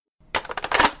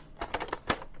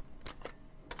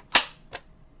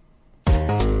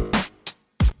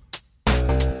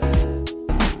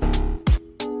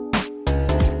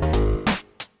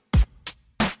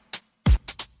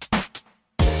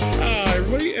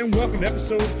and welcome to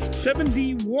episode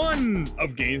 71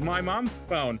 of Games My Mom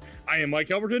Found. I am Mike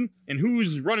Elberton, and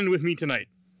who's running with me tonight?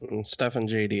 Stefan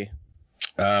JD.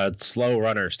 Slow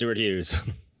runner, Stuart Hughes.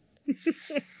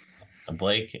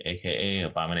 Blake, aka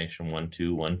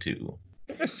Abomination1212.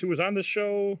 Yes, who was on the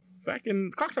show back in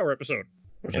the Clock Tower episode.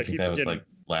 I think that was like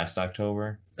last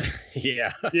October.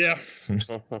 Yeah. Yeah.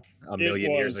 A million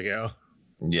years ago.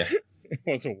 Yeah. It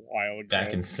was a while ago.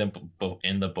 Back in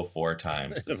the before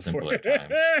times, the simpler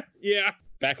times. Yeah.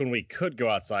 Back when we could go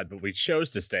outside, but we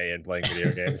chose to stay in playing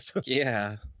video games.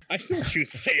 Yeah. I still choose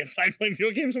to stay inside playing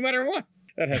video games no matter what.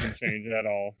 That hasn't changed at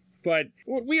all. But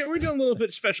we're doing a little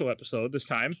bit special episode this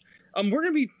time.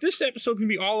 This episode's gonna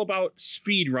be all about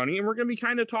speed running, and we're gonna be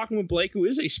kind of talking with Blake, who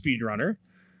is a speedrunner,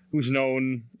 who's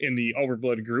known in the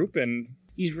Overblood group, and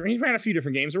he's ran a few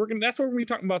different games. So that's what we're gonna be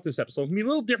talking about this episode. It's gonna be a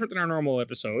little different than our normal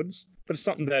episodes, but it's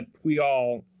something that we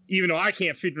all, even though I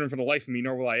can't speedrun for the life of me,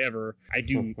 nor will I ever, I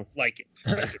do like it.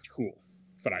 I think it's cool,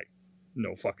 but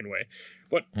no fucking way.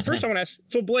 But first I want to ask,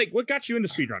 so Blake, what got you into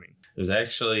speedrunning? It was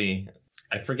actually,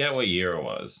 I forget what year it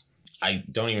was. I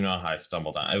don't even know how I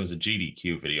stumbled on it. It was a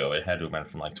GDQ video. It had to have been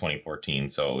from like 2014.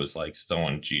 So it was like still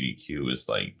when GDQ was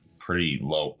like pretty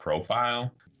low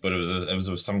profile. But it was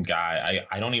with some guy.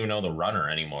 I don't even know the runner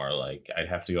anymore. Like I'd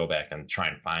have to go back and try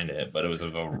and find it. But it was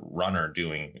of a runner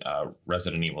doing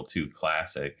Resident Evil 2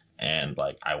 Classic. And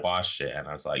like I watched it and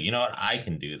I was like, you know what? I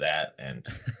can do that. And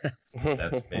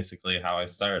that's basically how I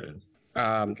started.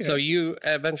 Okay. So you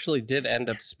eventually did end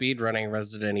up speedrunning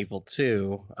Resident Evil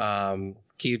 2.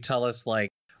 Can you tell us,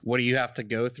 like, what do you have to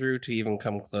go through to even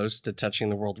come close to touching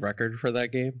the world record for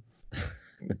that game?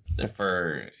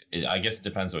 I guess it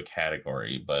depends what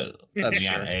category, but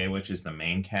Leon A, which is the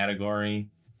main category,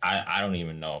 I don't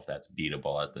even know if that's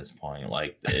beatable at this point.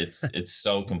 Like it's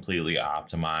so completely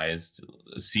optimized.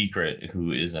 Secret,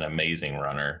 who is an amazing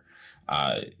runner,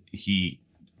 he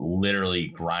literally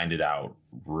grinded out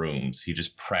rooms. He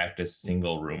just practiced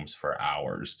single rooms for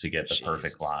hours to get the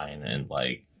perfect line, and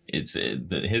like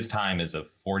his time is of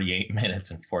 48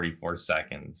 minutes and 44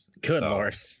 seconds. Good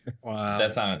Lord. Wow.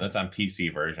 That's on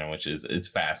PC version, which is it's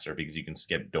faster because you can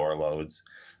skip door loads.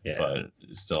 Yeah. But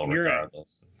still,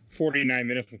 regardless, 49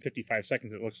 minutes and 55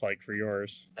 seconds it looks like for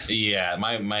yours. Yeah,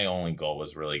 my only goal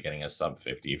was really getting a sub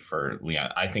 50 for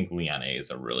Leon. I think Leon A is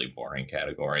a really boring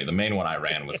category. The main one I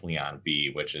ran was Leon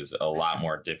B, which is a lot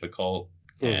more difficult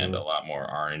and a lot more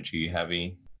RNG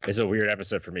heavy. It's a weird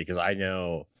episode for me because I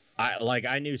knew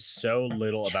so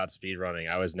little about speedrunning.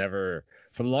 I was never,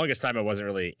 for the longest time, I wasn't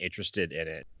really interested in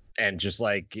it. And just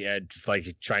trying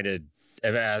to,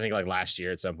 I think like last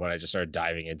year at some point, I just started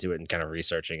diving into it and kind of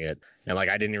researching it. And like,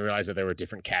 I didn't even realize that there were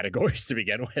different categories to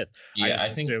begin with. Yeah, I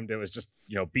think assumed it was just,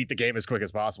 beat the game as quick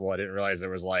as possible. I didn't realize there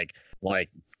was like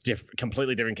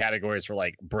completely different categories for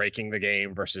like breaking the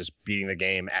game versus beating the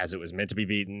game as it was meant to be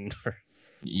beaten.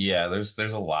 Yeah, there's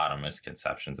a lot of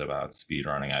misconceptions about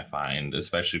speedrunning, I find,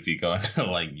 especially if you go into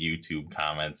like YouTube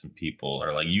comments and people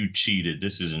are like, you cheated,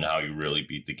 this isn't how you really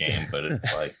beat the game. But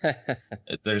it's like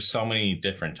there's so many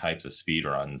different types of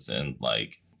speedruns, and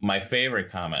like my favorite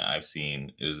comment I've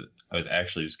seen is I was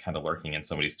actually just kind of lurking in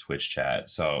somebody's Twitch chat.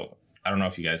 So I don't know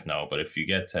if you guys know, but if you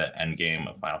get to endgame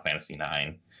of Final Fantasy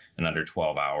IX in under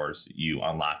 12 hours, you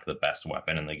unlock the best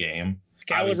weapon in the game.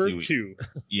 Caliber 2.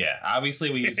 Yeah, obviously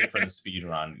we use it for the speed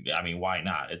run. I mean, why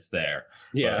not? It's there.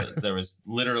 Yeah. But there was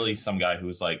literally some guy who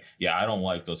was like, yeah, I don't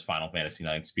like those Final Fantasy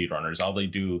IX speedrunners. All they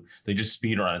do, they just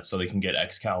speedrun it so they can get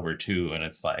Excalibur 2. And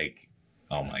it's like,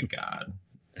 oh my God.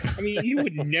 I mean, you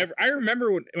would never. I remember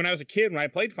when I was a kid, when I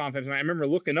played Final Fantasy, I remember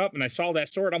looking up and I saw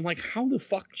that sword. I'm like, how the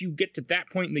fuck do you get to that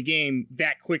point in the game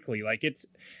that quickly? Like,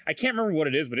 I can't remember what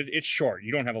it is, but it's short.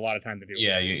 You don't have a lot of time to do it.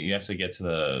 Yeah, you have to get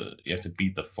to you have to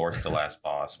beat the fourth to last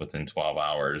boss within 12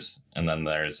 hours. And then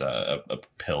there's a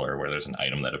pillar where there's an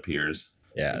item that appears.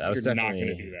 Yeah, that was You're definitely not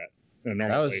going to do that.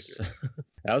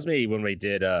 That was me when we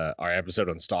did our episode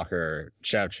on Stalker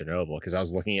Shadow Chernobyl, because I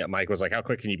was looking at Mike was like, how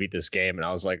quick can you beat this game? And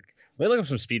I was like, let me look up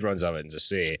some speed runs of it and just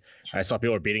see. I saw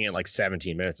people were beating it in like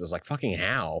 17 minutes. I was like, fucking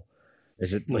how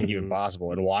is it like even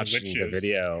possible? And watching the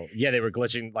video, yeah, they were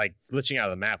glitching out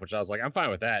of the map, which I was like, I'm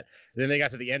fine with that. And then they got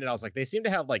to the end and I was like, they seem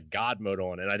to have like God mode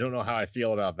on, and I don't know how I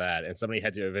feel about that. And somebody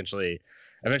had to eventually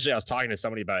I was talking to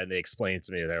somebody about it and they explained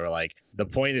to me, they were like, the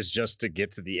point is just to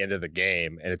get to the end of the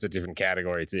game, and it's a different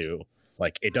category too.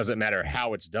 Like, it doesn't matter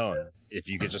how it's done. If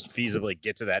you could just feasibly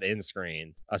get to that end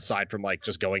screen, aside from like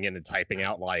just going in and typing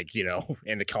out like,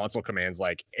 in the console commands,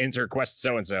 like enter quest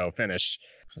so-and-so, finish.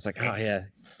 I was like, oh yeah.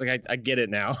 It's like, I get it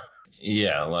now.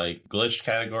 Yeah, like glitch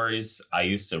categories. I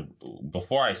used to,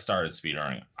 before I started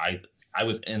speedrunning, I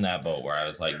was in that boat where I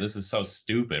was like, this is so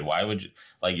stupid. Why would you,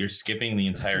 like, you're skipping the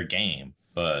entire game?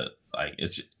 But like,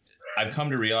 I've come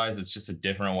to realize it's just a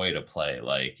different way to play.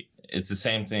 Like, it's the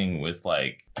same thing with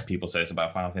like people say it's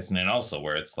about Final Fantasy 9 also,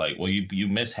 where it's like, well, you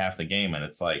miss half the game, and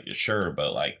it's like, sure,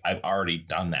 but like I've already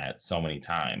done that so many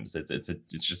times. It's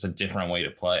just a different way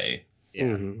to play. Yeah.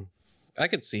 Mm-hmm. I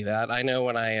could see that. I know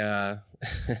when I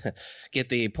get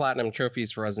the platinum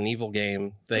trophies for Resident Evil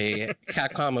game,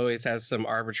 Capcom always has some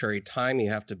arbitrary time you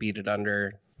have to beat it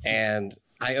under, and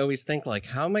I always think like,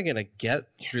 how am I going to get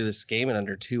through this game in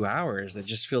under 2 hours? It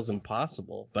just feels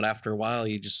impossible. But after a while,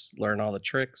 you just learn all the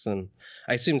tricks, and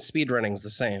I assume speedrunning's the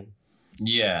same.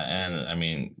 Yeah, and I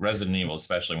mean, Resident Evil,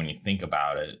 especially when you think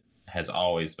about it, has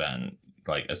always been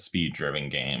like a speed-driven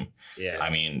game. Yeah. I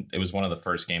mean, it was one of the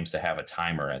first games to have a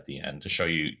timer at the end to show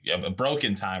you a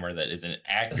broken timer that isn't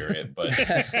accurate, but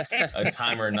a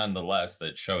timer nonetheless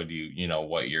that showed you, you know,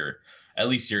 what your at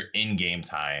least your in-game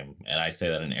time, and I say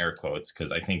that in air quotes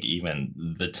because I think even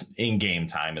the in-game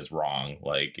time is wrong.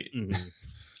 Like,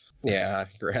 yeah,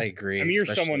 I agree. I mean, you're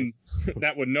someone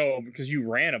that would know because you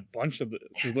ran a bunch of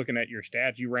because looking at your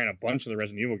stats, you ran a bunch of the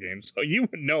Resident Evil games, so you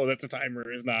would know that the timer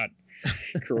is not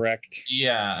correct.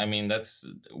 Yeah, I mean,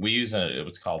 we use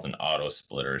what's called an auto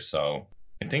splitter. So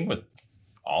I think with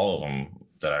all of them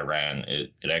that I ran,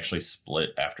 it actually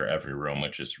split after every room,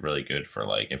 which is really good for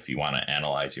like if you want to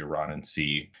analyze your run and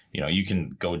see, you know, you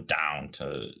can go down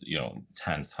to, you know,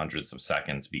 tenths, hundreds of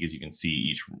seconds because you can see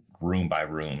each room by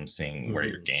room, seeing where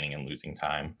you're gaining and losing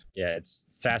time. Yeah, it's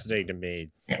fascinating to me,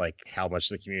 like how much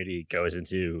the community goes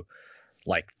into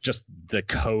like just the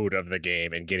code of the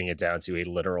game and getting it down to a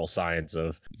literal science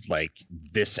of like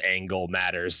this angle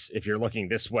matters. If you're looking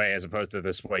this way as opposed to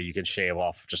this way, you can shave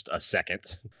off just a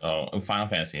second. Oh, Final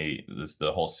Fantasy,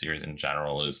 the whole series in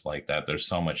general is like that. There's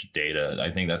so much data.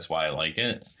 I think that's why I like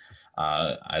it.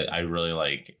 I really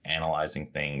like analyzing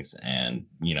things and,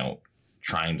 you know,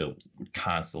 trying to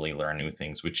constantly learn new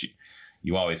things, which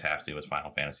you always have to with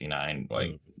Final Fantasy 9.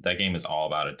 Like that game is all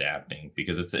about adapting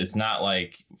because it's not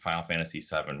like Final Fantasy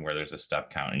 7 where there's a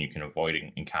step count and you can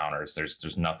avoid encounters.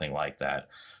 There's nothing like that.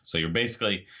 So you're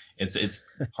basically it's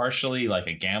partially like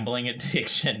a gambling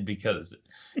addiction because,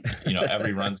 you know,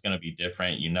 every run's going to be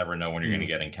different. You never know when you're going to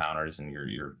get encounters, and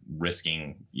you're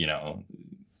risking, you know,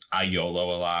 YOLO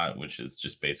a lot, which is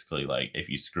just basically like if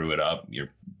you screw it up,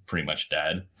 you're pretty much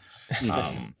dead.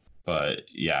 But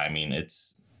yeah, I mean,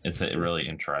 it's a really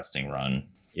interesting run.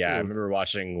 Yeah, I remember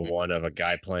watching one of a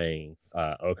guy playing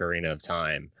Ocarina of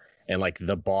Time, and like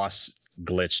the boss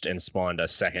glitched and spawned a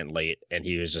second late, and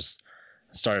he was just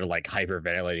started like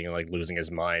hyperventilating and like losing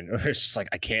his mind. It's just like,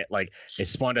 I can't, like, it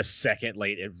spawned a second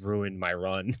late, it ruined my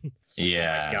run.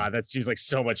 Yeah. Oh my God, that seems like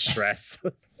so much stress.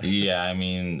 Yeah, I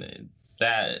mean,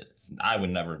 that I would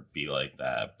never be like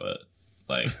that, but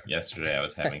like yesterday I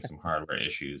was having some hardware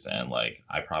issues and like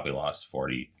I probably lost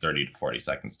 30 to 40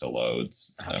 seconds to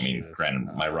loads. I mean,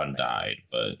 granted, my run died,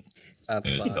 but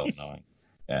it was still annoying.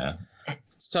 Yeah.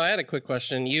 So I had a quick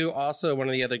question. You also, one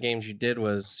of the other games you did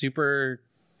was Super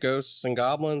Ghosts and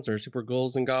Goblins, or Super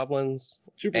Ghouls and Goblins.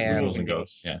 Super Ghouls and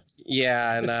Ghosts, yeah.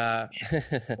 Yeah,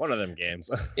 and one of them games.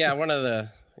 Yeah, one of the.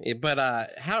 But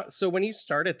how? So when you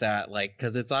started that, like,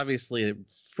 because it's obviously a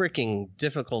freaking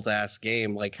difficult ass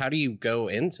game. Like, how do you go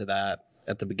into that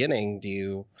at the beginning? Do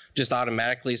you just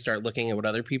automatically start looking at what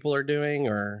other people are doing,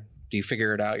 or do you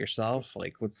figure it out yourself?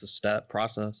 Like, what's the step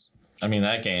process? I mean,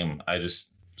 that game, I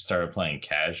just started playing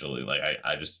casually. Like,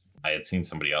 I had seen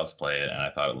somebody else play it and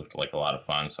I thought it looked like a lot of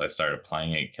fun. So I started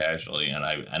playing it casually and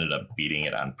I ended up beating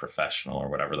it on professional or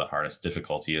whatever the hardest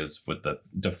difficulty is with the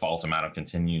default amount of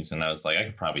continues. And I was like, I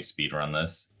could probably speed run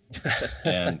this.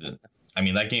 And I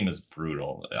mean, that game is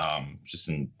brutal.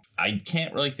 I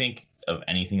can't really think of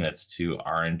anything that's too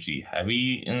RNG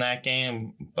heavy in that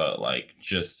game, but like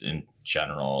just in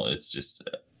general, it's just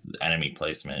enemy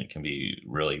placement can be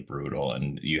really brutal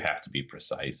and you have to be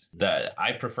precise. That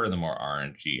I prefer the more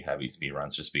RNG heavy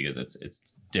speedruns just because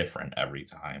it's different every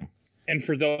time. And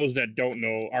for those that don't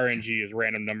know, RNG is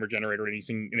random number generator,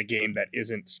 anything in a game that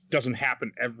doesn't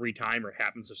happen every time or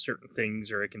happens to certain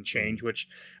things, or it can change, which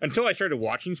until I started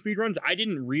watching speedruns, I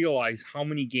didn't realize how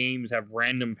many games have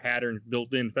random patterns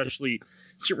built in, especially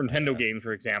Super Nintendo games,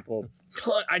 for example.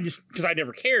 Because I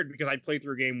never cared, because I'd play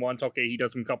through a game once, okay, he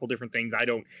does a couple different things. I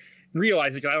don't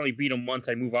realize it because I only beat him once,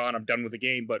 I move on, I'm done with the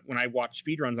game. But when I watch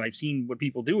speedruns and I've seen what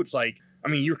people do, it's like, I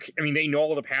mean, they know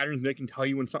all the patterns. They can tell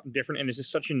you when something different, and it's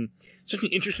just such an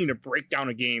interesting to break down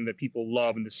a game that people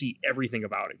love and to see everything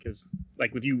about it. Because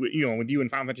like with you in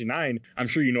Final Fantasy IX, I'm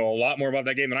sure you know a lot more about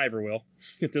that game than I ever will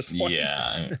at this point.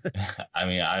 Yeah, I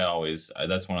mean,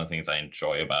 that's one of the things I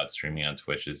enjoy about streaming on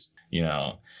Twitch is,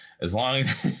 as long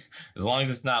as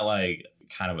it's not like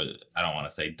kind of I don't want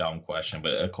to say dumb question,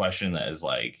 but a question that is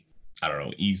like, I don't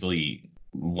know, easily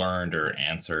learned or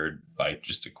answered by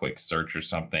just a quick search or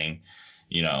something.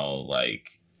 Like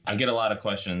I get a lot of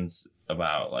questions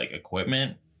about like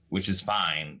equipment, which is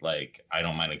fine. Like I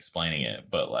don't mind explaining it,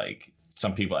 but like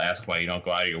some people ask why you don't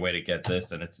go out of your way to get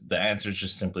this, and the answer is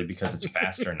just simply because it's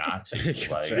faster not to.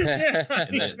 Like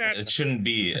it shouldn't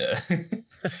be.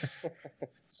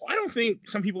 I don't think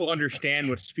some people understand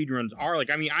what speedruns are. Like,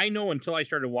 I mean, I know until I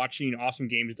started watching Awesome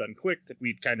Games Done Quick that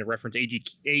we kind of referenced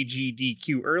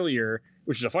AGDQ earlier,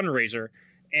 which is a fundraiser.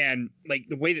 And like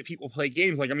the way that people play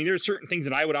games, like, I mean, there's certain things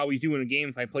that I would always do in a game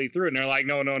if I play through it. And they're like,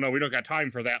 no, we don't got time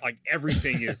for that. Like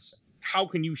everything is, how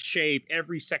can you shave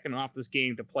every second off this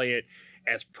game to play it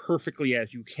as perfectly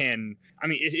as you can? I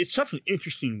mean, it's such an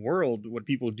interesting world what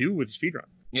people do with speedrun.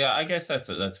 Yeah, I guess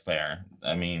that's fair.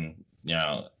 I mean,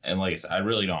 and like I said, I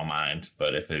really don't mind,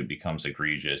 but if it becomes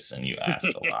egregious and you ask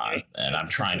a lot and I'm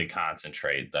trying to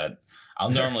concentrate, that I'll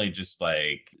normally just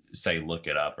like say look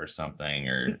it up or something,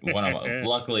 or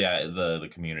luckily the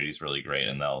community is really great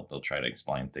and they'll try to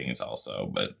explain things also.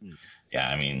 But yeah,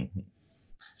 I mean,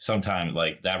 sometimes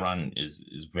like that run is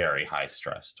very high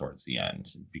stress towards the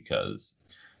end because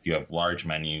you have large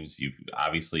menus.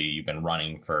 You've been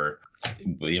running for,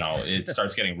 it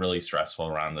starts getting really stressful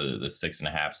around the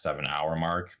 6.5, 7 hour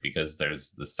mark, because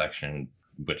there's the section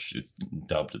which is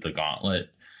dubbed the gauntlet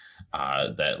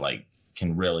that like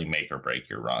can really make or break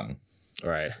your run.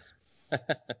 Right.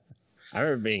 I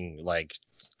remember being like,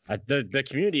 the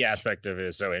community aspect of it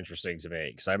is so interesting to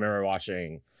me, because I remember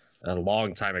watching a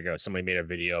long time ago, somebody made a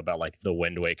video about like the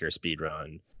Wind Waker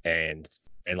speedrun and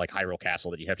like Hyrule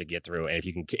Castle that you have to get through, and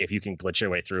if you can glitch your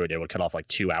way through it, it would cut off like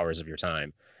 2 hours of your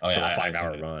time. Oh yeah, for a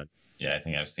 5-hour run. Yeah, I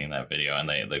think I've seen that video, and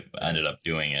they ended up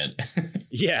doing it.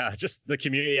 Yeah, just the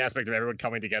community aspect of everyone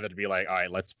coming together to be like, all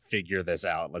right, let's figure this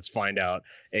out. Let's find out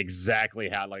exactly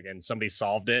how, like, and somebody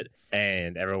solved it,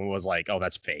 and everyone was like, oh,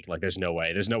 that's fake. Like, there's no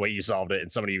way you solved it,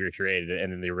 and somebody recreated it,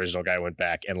 and then the original guy went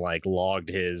back and like logged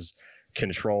his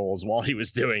controls while he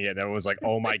was doing it, and everyone was like,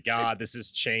 oh my god, this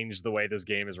has changed the way this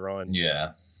game is run.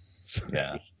 Yeah.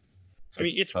 I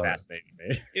mean, it's fascinating,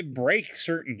 man. It breaks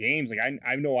certain games. Like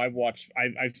I know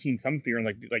I've seen some fear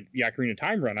like the Ocarina of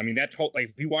Time run. I mean, that's like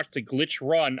if you watch the glitch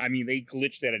run, I mean, they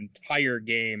glitched that entire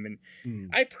game. And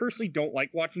I personally don't like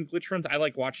watching glitch runs. I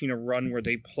like watching a run where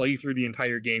they play through the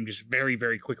entire game just very,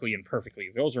 very quickly and perfectly.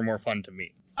 Those are more fun to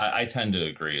me. I tend to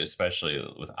agree, especially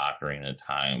with Ocarina of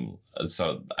Time.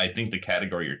 So I think the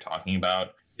category you're talking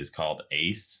about is called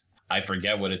ACE. I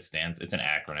forget what it stands. It's an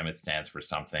acronym. It stands for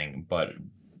something, but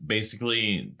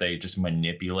basically they just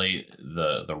manipulate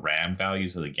the RAM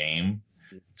values of the game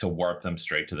to warp them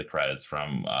straight to the credits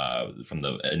from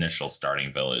the initial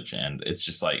starting village. And it's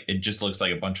just like, it just looks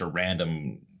like a bunch of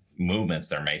random movements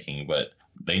they're making, but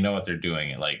they know what they're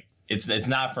doing. Like it's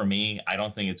not for me. I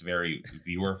don't think it's very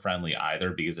viewer friendly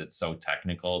either, because it's so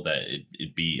technical that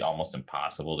it'd be almost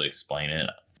impossible to explain it.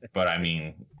 But I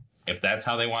mean, if that's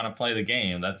how they want to play the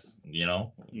game, that's,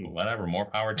 whatever, more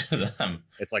power to them.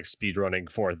 It's like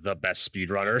speedrunning for the best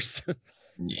speedrunners.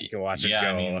 You can watch it go.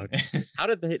 I mean... How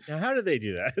did they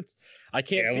do that? I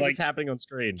can't see what's happening on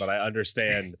screen, but I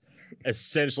understand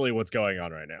essentially what's going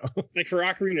on right now. Like for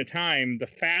Ocarina of Time, the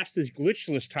fastest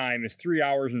glitchless time is 3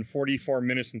 hours and 44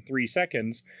 minutes and 3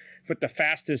 seconds, but the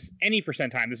fastest any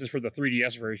percent time, this is for the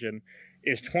 3DS version,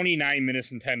 is 29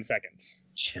 minutes and 10 seconds.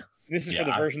 Yeah. This is for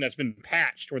the version that's been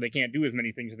patched, where they can't do as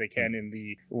many things as they can in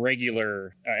the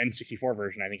regular N64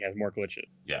 version. I think has more glitches.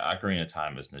 Yeah, Ocarina of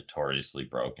Time is notoriously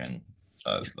broken.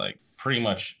 Like pretty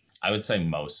much, I would say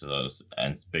most of those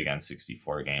big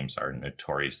N64 games are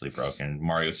notoriously broken.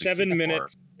 Mario 64. 7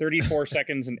 minutes, 34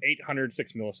 seconds, and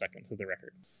 806 milliseconds is the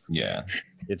record. Yeah,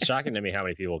 it's shocking to me how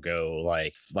many people go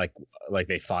like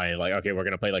they find like, okay, we're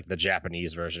gonna play like the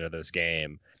Japanese version of this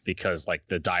game because like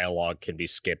the dialogue can be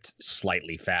skipped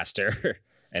slightly faster.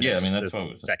 And yeah, I mean that's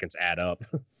what seconds add up.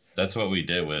 That's what we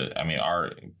did with. I mean,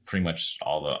 pretty much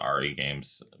all the RE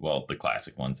games. Well, the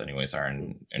classic ones, anyways, are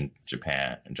in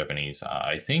Japanese.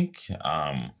 I think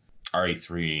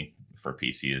RE3 for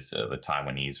PC is the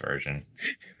Taiwanese version,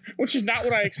 which is not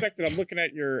what I expected. I'm looking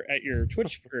at your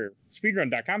Twitch or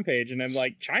speedrun.com page, and I'm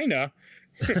like, China.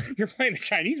 You're playing the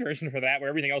Chinese version for that, where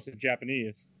everything else is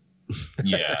Japanese.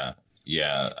 Yeah.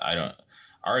 I don't.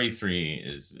 RE3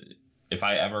 is. if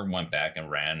I ever went back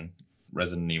and ran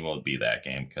Resident Evil, it'd be that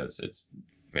game, because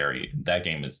that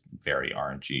game is very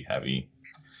RNG heavy.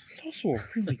 It's also a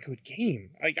really good game.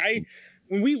 Like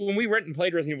when we went and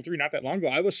played Resident Evil 3 not that long ago,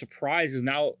 I was surprised, and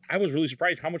now I was really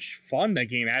surprised how much fun that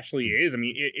game actually is. I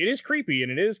mean, it is creepy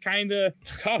and it is kind of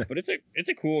tough, but it's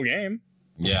a cool game.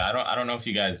 Yeah, I don't know if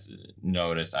you guys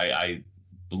noticed. I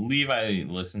believe I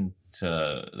listened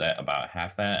to that about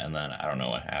half that, and then I don't know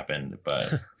what happened,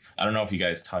 but I don't know if you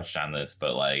guys touched on this,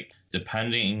 but like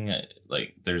depending,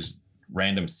 like there's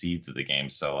random seeds of the game,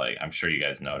 so like I'm sure you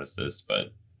guys noticed this,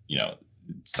 but you know,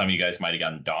 some of you guys might have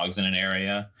gotten dogs in an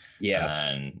area. Yeah.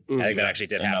 And I think that actually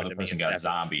did happen. Another person got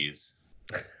zombies.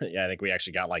 Yeah, I think we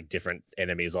actually got like different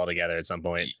enemies altogether at some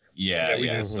point.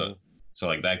 Yeah. So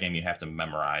like that game, you have to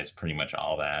memorize pretty much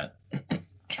all that.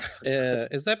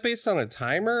 Is that based on a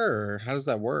timer, or how does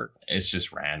that work? It's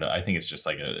just random. I think it's just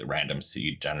like a random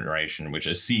seed generation, which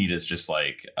a seed is just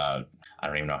like, I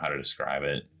don't even know how to describe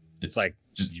it. It's like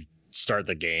just you start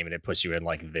the game and it puts you in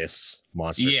like this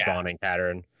monster spawning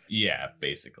pattern. Yeah,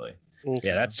 basically. Okay.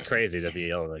 Yeah, that's crazy to be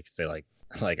able to like say like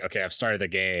okay, I've started the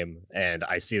game and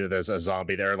I see that there's a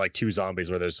zombie. There are like two zombies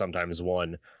where there's sometimes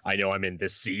one. I know I'm in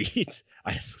this seed.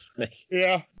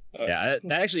 Yeah. Yeah,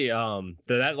 that actually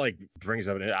that like brings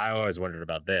up. I always wondered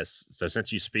about this. So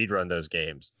since you speedrun those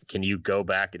games, can you go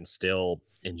back and still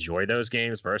enjoy those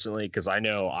games personally? Because I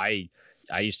know I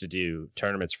used to do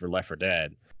tournaments for Left 4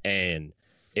 Dead, and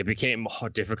it became more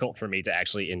difficult for me to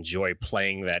actually enjoy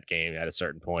playing that game at a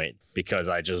certain point because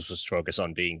I just was focused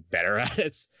on being better at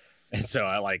it. And so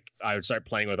I would start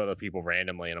playing with other people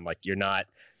randomly, and I'm like, you're not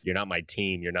my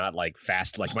team. You're not like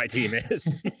fast like my team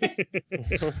is.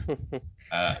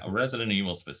 Resident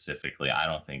Evil specifically, I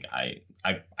don't think I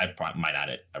might not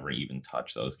ever even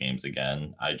touch those games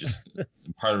again. I just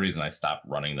part of the reason I stopped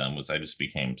running them was I just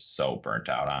became so burnt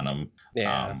out on them.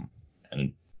 Yeah.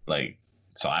 And like,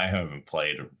 so I haven't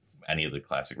played any of the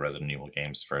classic Resident Evil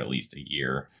games for at least a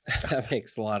year. That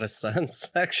makes a lot of sense,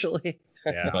 actually.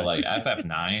 Yeah. But like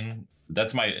FF9,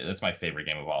 that's my favorite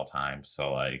game of all time.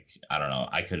 So like, I don't know,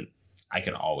 I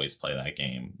could always play that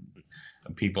game.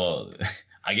 People,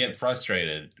 I get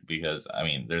frustrated because I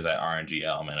mean, there's that RNG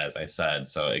element, as I said,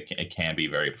 so it can be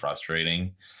very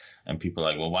frustrating. And people are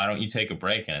like, well, why don't you take a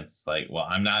break? And it's like, well,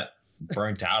 I'm not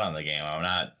burnt out on the game. I'm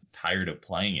not tired of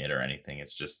playing it or anything.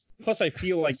 It's just, plus I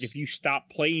feel like if you stop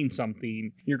playing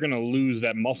something, you're gonna lose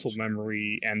that muscle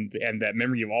memory and that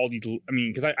memory of all these. I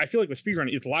mean, because I feel like with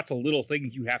speedrunning, it's lots of little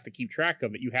things you have to keep track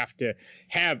of that you have to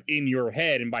have in your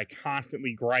head, and by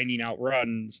constantly grinding out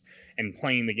runs and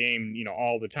playing the game, you know,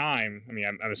 all the time. I mean,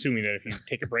 I'm assuming that if you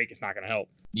take a break, it's not gonna help.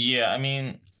 yeah, I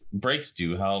mean, breaks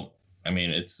do help. I mean,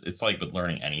 it's like with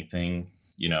learning anything,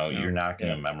 you know, you're not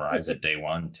going to memorize it day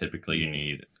one. Typically, you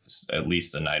need at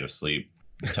least a night of sleep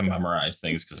to memorize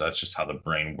things, because that's just how the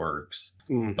brain works.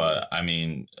 Mhm. But I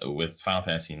mean, with Final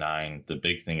Fantasy IX, the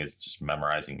big thing is just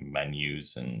memorizing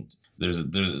menus. And there's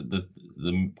the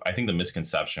I think the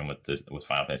misconception with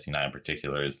Final Fantasy IX in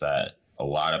particular is that a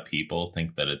lot of people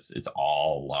think that it's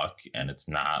all luck, and it's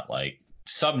not. Like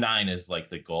sub 9 is like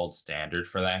the gold standard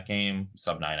for that game,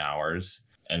 sub 9 hours.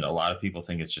 And a lot of people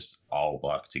think it's just all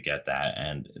luck to get that.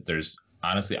 And there's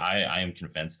honestly, I am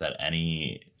convinced that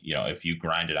if you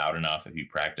grind it out enough, if you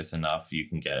practice enough, you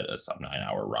can get a sub 9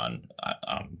 hour run.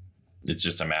 It's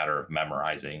just a matter of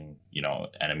memorizing,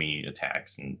 enemy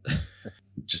attacks and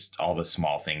just all the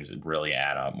small things that really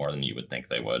add up more than you would think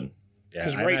they would.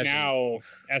 Because right now,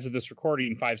 as of this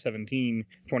recording,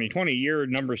 5/17/2020, you're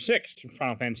number 6 to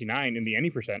Final Fantasy IX in the any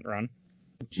percent run.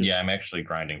 Yeah, I'm actually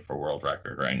grinding for world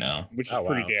record right now, which is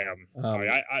pretty damn.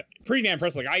 Pretty damn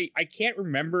impressive. Like I can't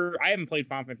remember. I haven't played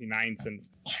Final Fantasy IX since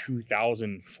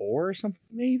 2004 or something.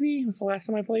 Maybe was the last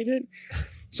time I played it.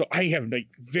 So I have like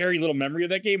very little memory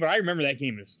of that game, but I remember that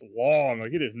game is long.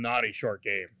 Like it is not a short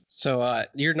game. So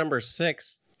you're number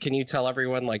 6. Can you tell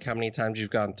everyone like how many times you've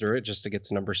gone through it just to get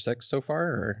to number 6 so far,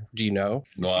 or do you know?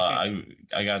 Well, I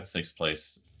got 6th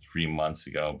place 3 months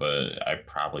ago, but I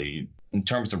probably, in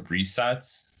terms of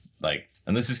resets,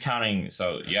 and this is counting,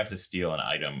 so you have to steal an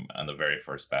item on the very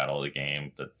first battle of the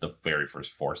game, the very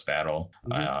first force battle.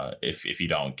 Mm-hmm. If you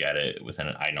don't get it within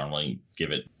it, I normally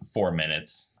give it 4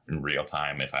 minutes in real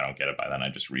time. If I don't get it by then, I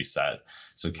just reset.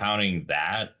 So counting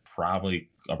that, probably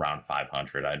around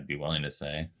 500, I'd be willing to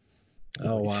say.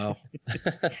 Oh, wow.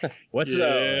 What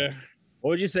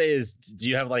would you say do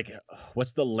you have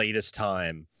what's the latest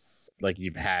time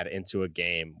you've had into a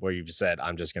game where you've said,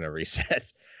 I'm just going to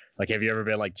reset? Have you ever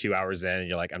been 2 hours in and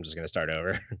you're like, I'm just going to start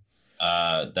over?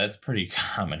 That's pretty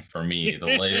common for me. The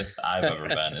latest I've ever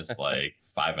been is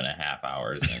 5.5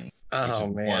 hours. And Oh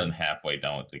More than man. halfway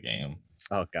done with the game.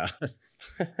 Oh god.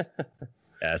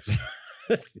 Yes.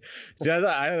 See,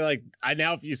 I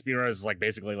now view speedrunners as like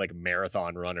basically like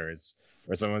marathon runners,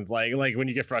 where someone's like when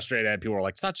you get frustrated and people are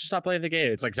like, just stop playing the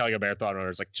game. It's like telling a marathon runner,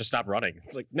 it's like, just stop running.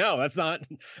 It's like, no, that's not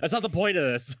the point of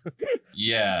this.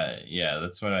 Yeah,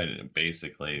 that's what I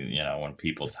basically, when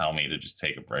people tell me to just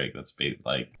take a break,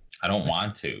 like, I don't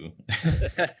want to.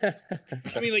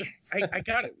 I mean, like, I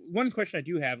got one question I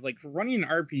do have, like, for running an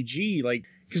RPG, like,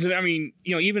 because I mean,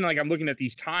 even like I'm looking at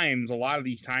these times, a lot of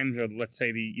these times are, let's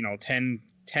say, the 10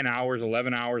 hours,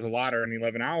 11 hours, a lot are in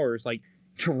 11 hours, like,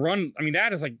 to run. I mean,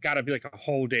 that is like got to be like a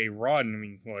whole day run. I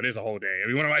mean, well, it is a whole day. I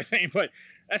mean, what am I saying? But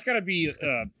that's got to be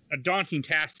a daunting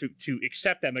task to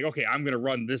accept that. Like, okay, I'm going to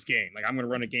run this game. Like, I'm going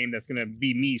to run a game that's going to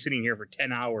be me sitting here for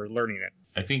 10 hours learning it.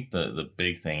 I think the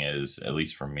big thing is, at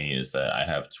least for me, is that I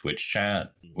have Twitch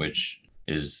chat, which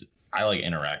is, I like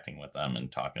interacting with them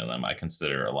and talking to them. I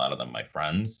consider a lot of them my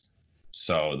friends.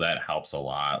 So that helps a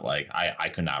lot. Like, I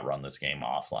could not run this game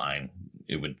offline.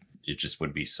 It just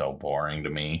would be so boring to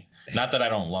me. Not that I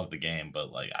don't love the game,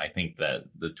 but like, I think that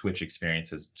the Twitch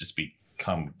experience has just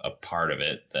become a part of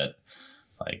it that,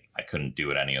 like, I couldn't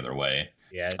do it any other way.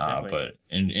 Yeah. But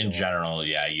in general,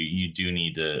 yeah, you do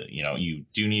need to, you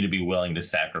do need to be willing to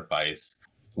sacrifice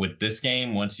with this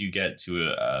game. Once you get to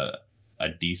a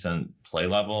decent play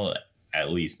level,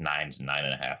 at least 9 to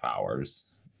 9.5 hours.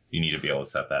 You need to be able to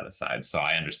set that aside. So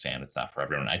I understand it's not for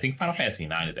everyone. I think Final Fantasy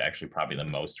IX is actually probably the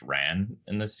most ran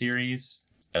in the series,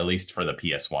 at least for the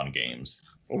PS1 games.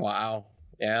 Wow.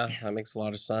 Yeah, that makes a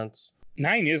lot of sense.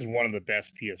 9 is one of the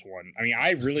best PS1. I mean,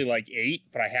 I really like 8,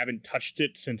 but I haven't touched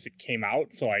it since it came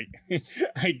out, so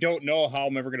I don't know how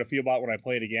I'm ever going to feel about it when I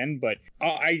play it again, but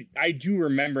I do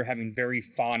remember having very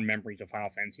fond memories of Final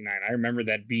Fantasy 9. I remember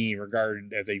that being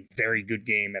regarded as a very good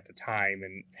game at the time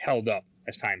and held up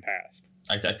as time passed.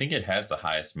 I think it has the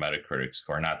highest Metacritic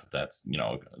score. Not that that's,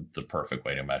 the perfect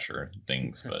way to measure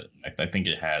things, but I think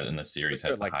it has, in the series,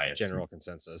 has the highest general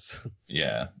consensus.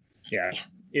 Yeah. Yeah,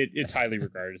 it's highly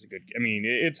regarded as a good. I mean,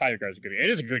 it's highly regarded as a good game.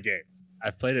 It is a good game.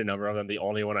 I've played a number of them. The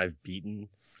only one I've beaten,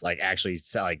 actually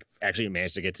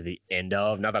managed to get to the end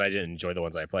of. Not that I didn't enjoy the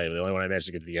ones I played, but the only one I managed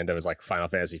to get to the end of is like Final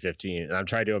Fantasy 15, and I'm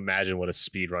trying to imagine what a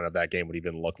speed run of that game would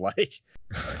even look like.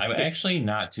 I'm actually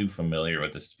not too familiar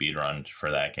with the speed run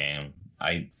for that game.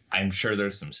 I'm sure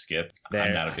there's some skip.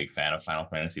 I'm not a big fan of Final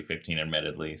Fantasy 15,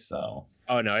 admittedly. So.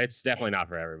 Oh no, it's definitely not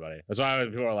for everybody. That's why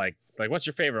people are like, what's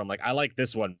your favorite? I'm like, I like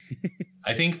this one.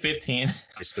 I think 15.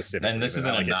 Specifically, and this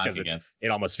isn't a knock against. It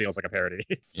almost feels like a parody.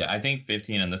 Yeah, I think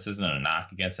 15, and this isn't a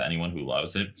knock against anyone who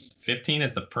loves it. 15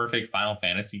 is the perfect Final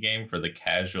Fantasy game for the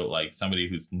casual, like somebody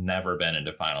who's never been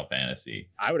into Final Fantasy.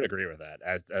 I would agree with that.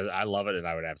 As I love it, and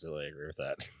I would absolutely agree with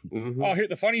that. Mm-hmm. Oh, here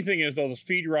the funny thing is though, the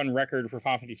speedrun record for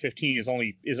Final Fantasy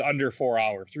 15 is under 4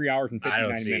 hours, 3 hours and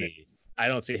 59 minutes. I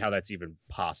don't see how that's even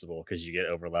possible because you get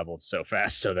over leveled so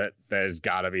fast. So that there's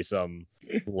got to be some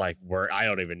work. I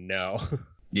don't even know.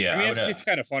 Yeah, I mean, it's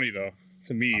kind of funny though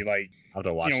to me. Like, I'll have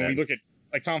to watch that. When we look at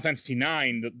like Final Fantasy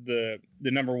 9, the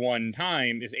number one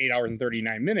time is 8 hours and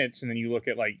 39 minutes, and then you look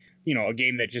at like a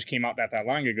game that just came out that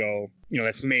long ago,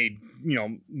 that's made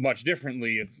much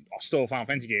differently, still a Final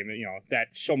Fantasy game,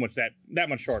 that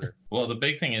much shorter. Well, the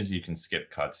big thing is you can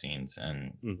skip cutscenes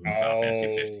in Final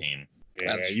Fantasy 15.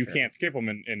 Yeah, you can't skip them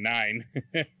in 9.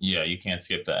 Yeah, you can't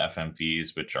skip the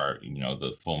FMVs, which are,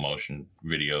 the full motion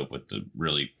video with the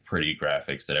really pretty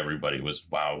graphics that everybody was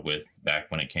wowed with back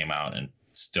when it came out and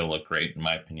still look great, in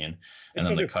my opinion. And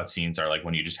then the cutscenes are like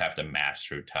when you just have to mash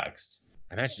through text.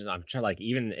 I'm trying,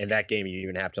 even in that game, you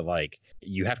even have to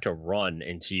you have to run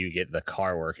until you get the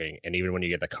car working. And even when you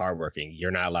get the car working,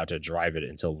 you're not allowed to drive it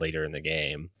until later in the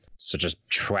game. So just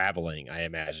traveling, I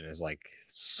imagine, is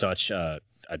such a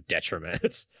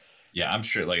detriment. Yeah, I'm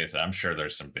sure. Like I said, I'm sure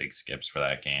there's some big skips for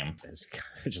that game. It's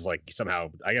just somehow,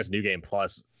 I guess New Game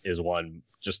Plus is one.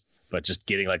 Just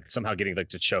getting somehow getting the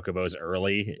chocobos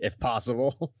early if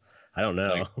possible. I don't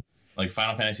know. Like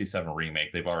Final Fantasy VII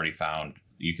Remake, they've already found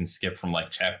you can skip from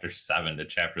chapter 7 to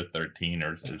chapter 13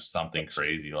 or something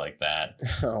crazy like that.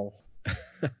 Oh.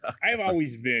 I've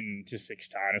always been just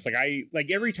astonished.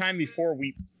 Every time before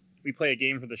we play a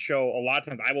game for the show, a lot of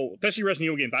times I will, especially Resident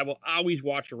Evil games, I will always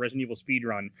watch a Resident Evil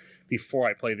speedrun before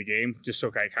I play the game, just so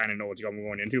I kind of know what I'm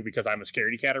going into, because I'm a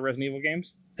scaredy cat of Resident Evil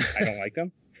games. I don't like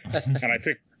them. And I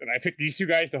picked these two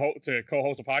guys to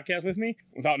co-host a podcast with me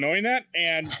without knowing that.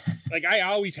 And I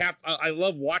always I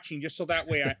love watching just so that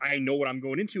way I know what I'm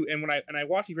going into. And when I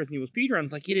watch these Resident Evil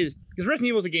speedruns, it is, because Resident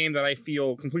Evil is a game that I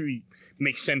feel completely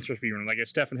makes sense for speedrun. Like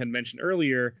as Stefan had mentioned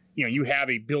earlier, you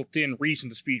have a built-in reason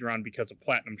to speedrun because of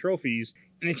platinum trophies.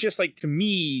 And it's just to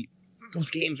me, those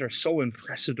games are so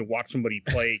impressive to watch somebody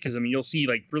play, because I mean you'll see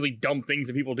like really dumb things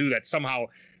that people do that somehow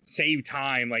save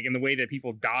time, like in the way that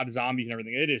people dodge zombies and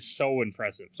everything. It is so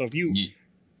impressive. So if you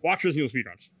watch those people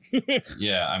speedruns.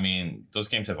 Yeah, I mean, those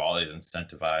games have always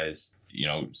incentivized,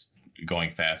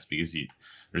 going fast, because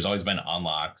there's always been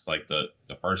unlocks. Like the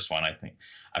first one,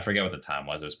 I forget what the time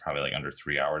was. It was probably like under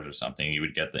 3 hours or something. You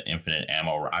would get the infinite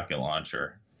ammo rocket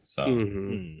launcher. So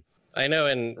I know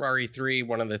in RE3,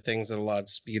 one of the things that a lot of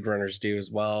speedrunners do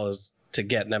as well is to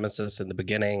get Nemesis in the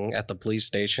beginning at the police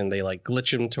station. They like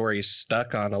glitch him to where he's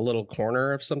stuck on a little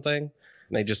corner of something, and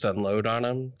they just unload on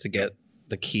him to get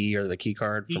the key or the key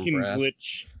card from Brad.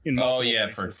 Glitch in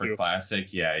for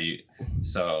classic. Yeah.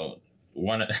 So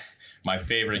one of my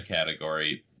favorite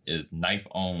category is knife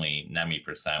only Nemi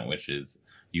percent, which is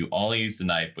you only use the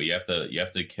knife, but you have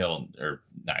to kill, or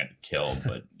not kill,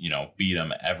 but beat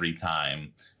him every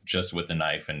time just with the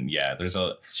knife. And yeah, there's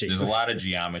a lot of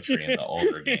geometry in the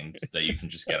older games that you can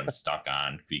just get him stuck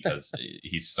on because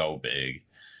he's so big.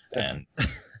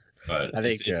 But I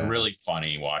think it's really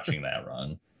funny watching that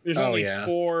run. There's only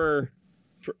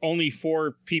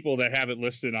four people that have it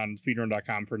listed on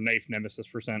speedrun.com for knife nemesis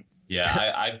percent.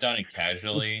 Yeah, I've done it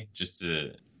casually just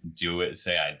to do it,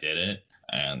 say I did it,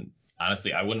 and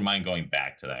honestly, I wouldn't mind going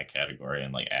back to that category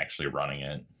and like actually running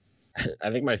it.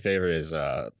 I think my favorite is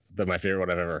my favorite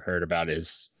one I've ever heard about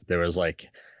is there was like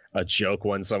a joke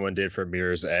one someone did for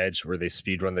Mirror's Edge where they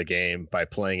speedrun the game by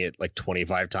playing it like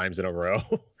 25 times in a row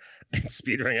and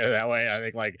speedrunning it that way. I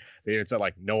think like they even said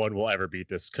like no one will ever beat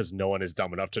this because no one is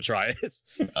dumb enough to try it.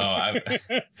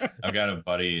 I've got a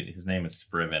buddy, his name is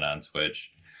Spriven on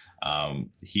Twitch.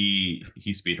 He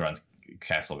speedruns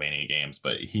Castlevania games,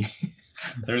 but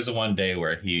there was one day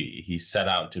where he set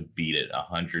out to beat it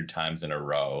 100 times in a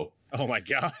row. Oh my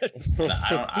god!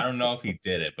 I don't know if he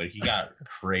did it, but he got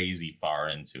crazy far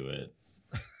into it.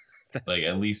 Like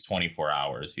at least 24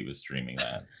 hours he was streaming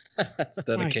that. That's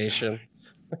dedication.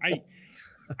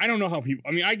 I don't know how people.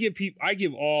 I mean, I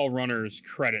give all runners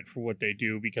credit for what they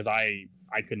do because I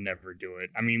could never do it.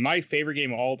 I mean, my favorite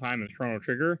game of all time is Chrono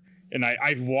Trigger, and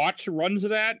I've watched runs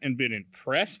of that and been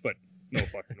impressed, but no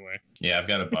fucking way. Yeah, I've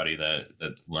got a buddy that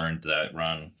learned that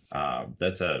run.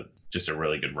 That's just a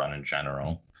really good run in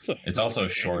general. It's also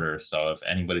shorter, so if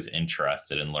anybody's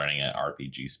interested in learning an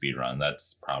RPG speedrun,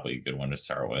 that's probably a good one to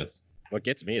start with. What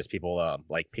gets me is people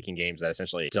like picking games that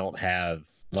essentially don't have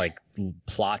like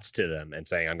plots to them and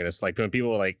saying I'm gonna like when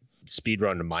people like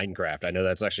speedrun to Minecraft. I know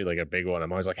that's actually like a big one.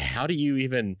 I'm always like, how do you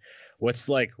even? What's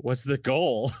the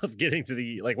goal of getting to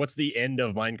the what's the end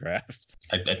of Minecraft?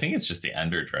 I think it's just the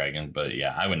Ender Dragon, but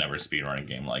yeah, I would never speedrun a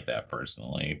game like that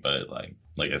personally. But like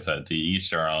I said, to each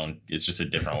their own. It's just a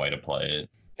different way to play it.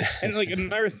 And like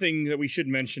another thing that we should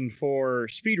mention for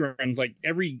speedruns, like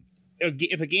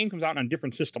if a game comes out on a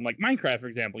different system, like Minecraft, for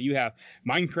example, you have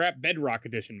Minecraft Bedrock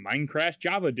Edition, Minecraft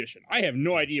Java Edition. I have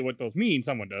no idea what those mean.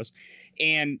 Someone does.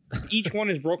 And each one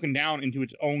is broken down into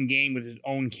its own game with its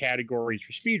own categories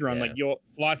for speedrun. Yeah. Like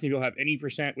a lot of times you'll have any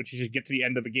percent, which is just get to the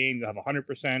end of the game. You'll have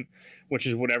 100%, which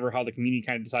is whatever, how the community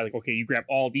kind of decides, like, okay, you grab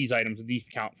all these items and these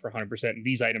count for 100% and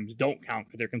these items don't count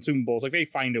because they're consumables. Like they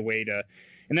find a way to,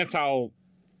 and that's how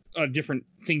different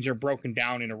things are broken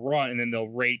down in a run, and then they'll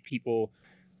rate people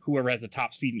whoever has the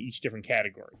top speed in each different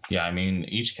category. Yeah, I mean,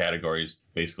 each category is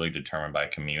basically determined by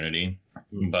community,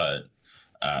 but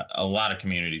a lot of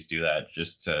communities do that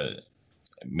just to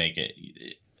make it,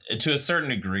 to a certain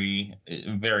degree,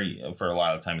 for a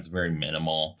lot of time, it's very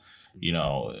minimal.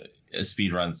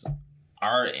 Speedruns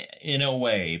are, in a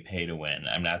way, pay to win.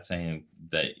 I'm not saying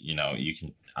that, you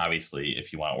can, obviously,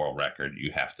 if you want a world record,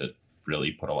 you have to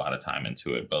really put a lot of time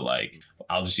into it, but like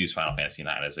I'll just use Final Fantasy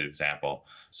IX as an example.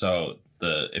 So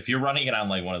if you're running it on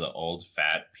like one of the old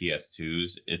fat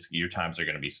PS2s, your times are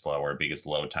going to be slower because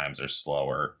load times are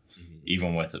slower,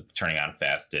 even with turning on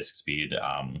fast disk speed.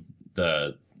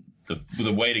 The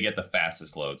way to get the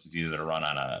fastest loads is either to run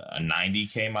on a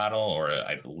 90K model or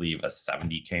I believe a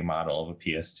 70K model of a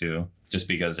PS2, just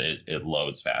because it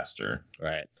loads faster.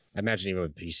 Right. I imagine even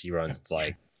with PC runs, it's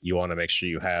like you want to make sure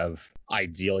you have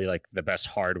ideally like the best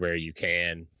hardware you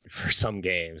can for some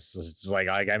games. It's like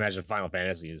I imagine Final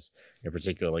Fantasies in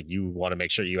particular, like you want to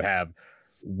make sure you have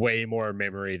way more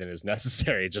memory than is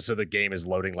necessary just so the game is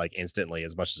loading like instantly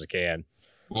as much as it can.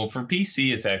 Well, for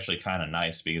PC it's actually kind of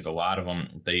nice because a lot of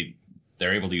them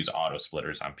they're able to use auto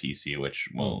splitters on PC, which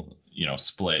will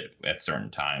split at certain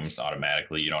times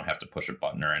automatically. You don't have to push a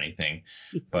button or anything,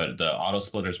 but the auto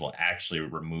splitters will actually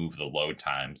remove the load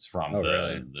times from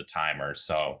the timer.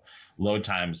 So load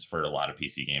times for a lot of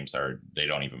PC games they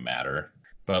don't even matter.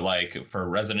 But like for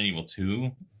Resident Evil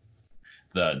 2,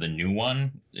 the new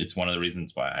one, it's one of the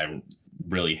reasons why I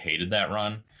really hated that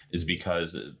run, is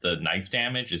because the knife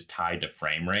damage is tied to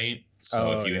frame rate.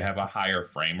 So if you have a higher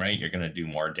frame rate, you're going to do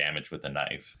more damage with the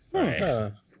knife.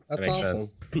 Right. That's awesome.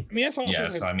 Sense. I mean, that's awesome. Yeah,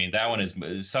 so I mean, that one is,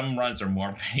 some runs are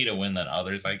more pay to win than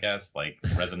others, I guess. Like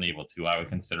Resident Evil 2, I would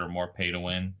consider more pay to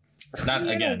win.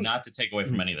 Not to take away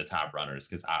from any of the top runners,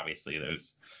 because obviously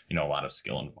there's a lot of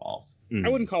skill involved. I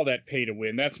wouldn't call that pay to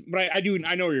win. But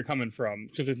I know where you're coming from,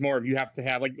 because it's more of, you have to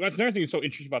have, like, that's another thing that's so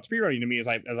interesting about speedrunning to me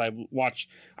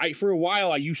is for a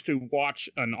while I used to watch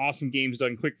an Awesome Games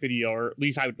Done quick video, or at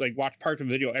least I would like watch parts of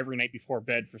the video every night before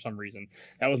bed for some reason.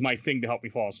 That was my thing to help me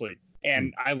fall asleep.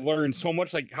 And I learned so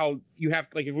much, like how you have,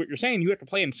 like what you're saying, you have to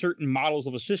play in certain models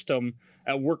of a system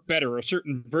work better, or a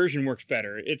certain version works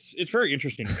better. It's very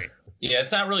interesting to me. Yeah,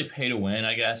 it's not really pay to win,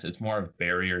 I guess. It's more of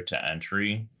barrier to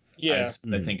entry. Yeah,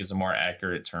 I think is a more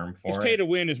accurate term for it. Pay to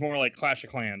win is more like Clash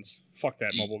of Clans. Fuck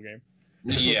that mobile game.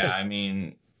 Yeah, I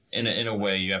mean, in a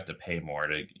way, you have to pay more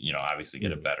to, obviously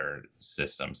get a better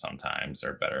system sometimes,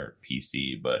 or better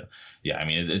PC. But yeah, I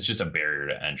mean, it's just a barrier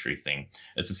to entry thing.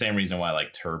 It's the same reason why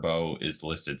like Turbo is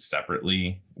listed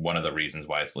separately. One of the reasons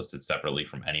why it's listed separately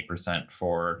from any percent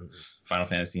for Final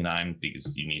Fantasy IX,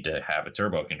 because you need to have a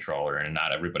Turbo controller, and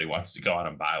not everybody wants to go out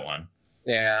and buy one.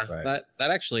 Yeah,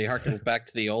 that actually harkens back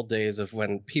to the old days of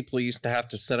when people used to have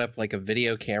to set up like a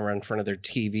video camera in front of their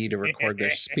TV to record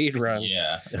their speed run.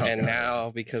 Yeah. And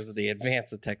now, because of the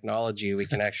advance of technology, we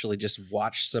can actually just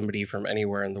watch somebody from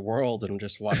anywhere in the world and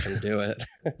just watch them do it.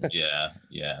 Yeah.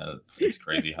 It's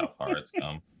crazy how far it's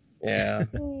come. Yeah.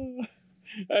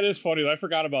 That is funny. I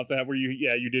forgot about that. Where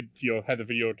you did had the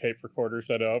videotape recorder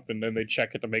set up, and then they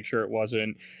check it to make sure it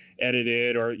wasn't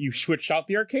edited, or you switched out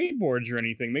the arcade boards or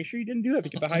anything. Make sure you didn't do that to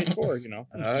get the high score.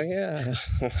 Oh yeah,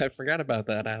 I forgot about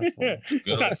that asshole. It's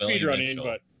not speedrunning,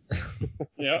 but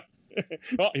yeah.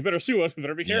 Well, he better sue us. We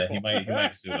better be careful. Yeah, he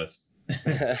might sue us.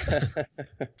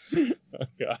 Oh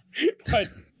god, but.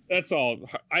 That's all.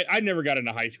 I never got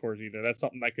into high scores either. That's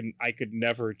something I could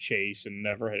never chase and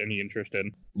never had any interest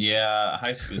in. Yeah,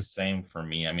 high school is the same for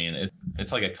me. I mean,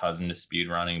 it's like a cousin to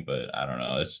speedrunning, but I don't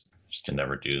know. Just can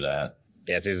never do that.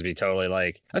 Yeah, it seems to be totally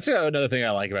like, that's another thing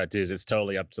I like about it too, is it's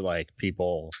totally up to like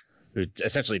people who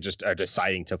essentially just are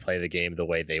deciding to play the game the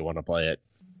way they want to play it,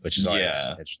 which is always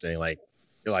interesting. Like,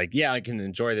 you're like, yeah, I can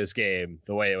enjoy this game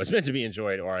the way it was meant to be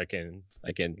enjoyed, or I can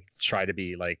try to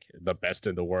be like the best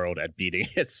in the world at beating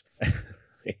it.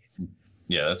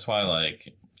 Yeah, that's why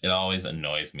like it always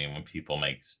annoys me when people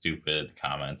make stupid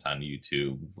comments on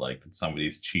YouTube, like that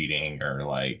somebody's cheating, or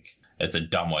like it's a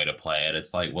dumb way to play it.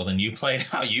 It's like, well, then you play it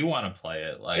how you want to play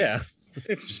it. Like, yeah,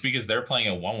 it's just because they're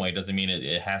playing it one way doesn't mean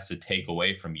it has to take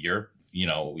away from your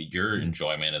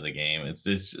enjoyment of the game. It's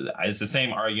the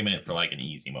same argument for like an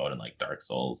easy mode in like Dark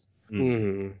Souls.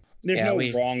 Mm-hmm. There's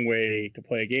no wrong way to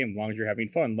play a game as long as you're having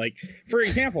fun. Like, for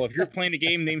example, if you're playing a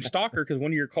game named Stalker because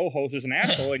one of your co-hosts is an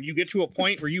asshole, and you get to a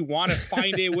point where you want to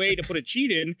find a way to put a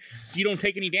cheat in, you don't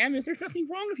take any damage, there's nothing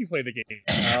wrong if you play the game.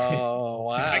 Oh,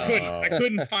 wow. I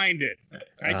couldn't find it.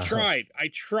 I tried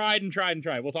and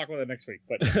tried. We'll talk about that next week.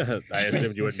 But I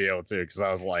assumed you wouldn't be able to, because I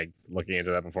was like looking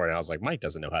into that before, and I was like, Mike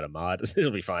doesn't know how to mod.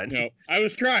 It'll be fine. No, I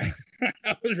was trying.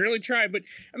 I was really trying, but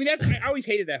I mean, I always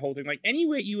hated that whole thing. Like, any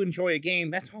way you enjoy a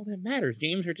game, that's all that matters.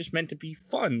 Games are just meant to be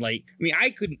fun. Like, I mean,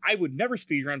 I would never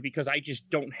speedrun because I just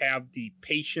don't have the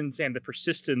patience and the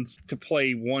persistence to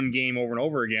play one game over and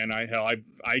over again.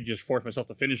 I just force myself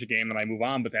to finish a game and I move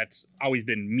on. But that's always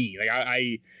been me. Like,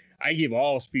 I give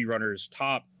all speedrunners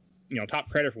top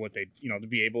credit for what they, to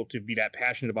be able to be that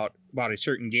passionate about a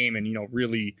certain game and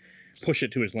really push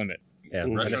it to its limit. Yeah,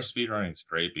 retro speedrunning is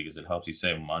great because it helps you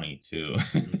save money too.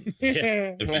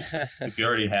 Yeah. if you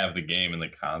already have the game in the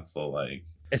console, like,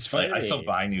 it's funny. Like, I still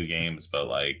buy new games, but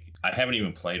like I haven't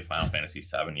even played Final Fantasy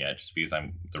VII yet, just because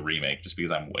I'm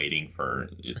waiting for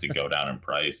it to go down in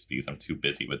price because I'm too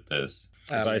busy with this.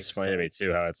 It's always funny to me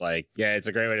too how it's like, yeah, it's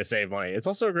a great way to save money. It's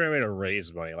also a great way to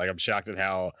raise money. Like, I'm shocked at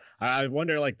how I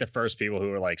wonder, like, the first people who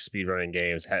were like speedrunning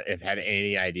games had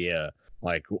any idea.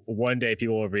 Like, one day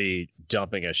people will be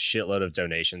dumping a shitload of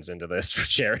donations into this for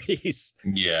charities.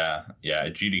 Yeah.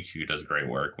 GDQ does great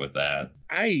work with that.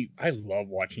 I love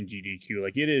watching GDQ.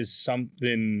 Like, it is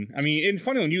something. I mean, it's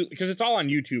funny because it's all on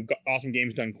YouTube. Awesome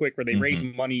Games Done Quick, where they raise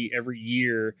money every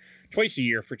year, twice a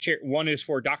year for one is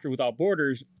for Doctor Without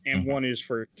Borders and one is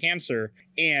for cancer.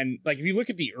 And like, if you look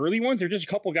at the early ones, they're just a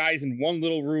couple guys in one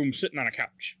little room sitting on a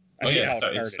couch.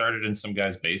 It started in some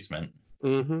guy's basement.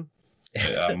 Mm-hmm.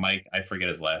 Mike, I forget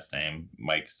his last name,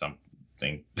 Mike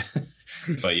something,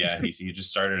 but yeah, he just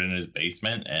started in his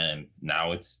basement and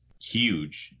now it's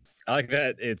huge. I like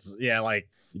that. It's like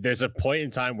there's a point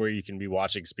in time where you can be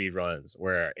watching speedruns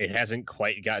where it hasn't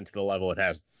quite gotten to the level it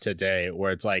has today,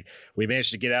 where it's like we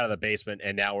managed to get out of the basement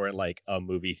and now we're in like a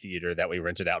movie theater that we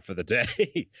rented out for the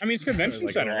day. I mean, it's convention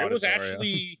Like center. an It was auditorium.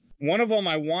 actually one of them.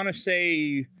 I want to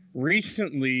say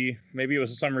recently, maybe it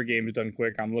was a Summer Games done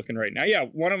quick. I'm looking right now. Yeah,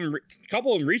 one of them, a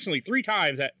couple of them recently,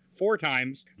 4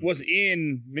 times was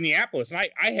in Minneapolis, and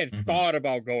I had thought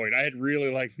about going. I had really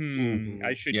like,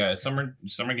 I should. Yeah, summer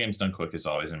games done quick is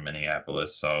always in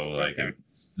Minneapolis, so like Okay.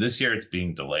 this year it's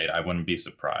being delayed. I wouldn't be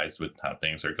surprised with how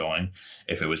things are going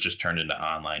if it was just turned into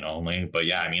online only. But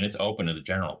yeah, I mean it's open to the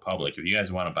general public. If you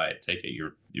guys want to buy a ticket,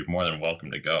 you're more than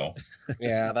welcome to go.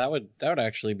 Yeah, that would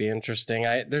actually be interesting.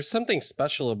 There's something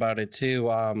special about it too.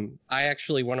 I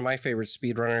actually, one of my favorite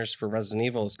speedrunners for Resident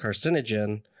Evil is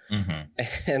Carcinogen.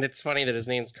 And it's funny that his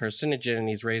name's Carcinogen and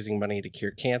he's raising money to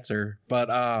cure cancer. But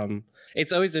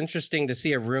it's always interesting to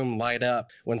see a room light up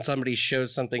when somebody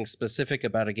shows something specific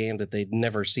about a game that they'd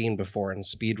never seen before in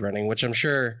speedrunning, which I'm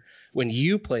sure when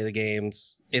you play the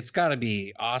games, it's got to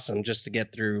be awesome just to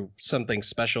get through something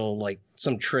special, like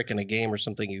some trick in a game or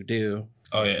something you do.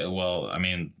 Oh yeah, well, I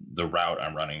mean the route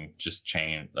I'm running just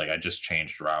changed. Like I just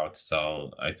changed routes,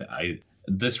 so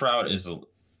this route is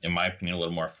in my opinion, a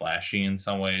little more flashy in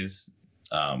some ways.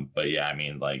 But yeah, I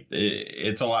mean, like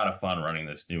it's a lot of fun running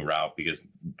this new route because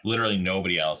literally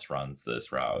nobody else runs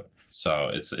this route. So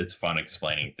it's fun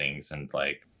explaining things, and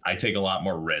like I take a lot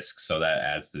more risks, so that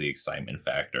adds to the excitement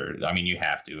factor. I mean, you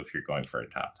have to if you're going for a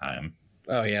top time.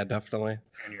 Oh yeah, definitely.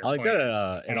 I like that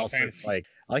it Final also Fantasy. like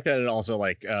I like that it also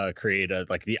like created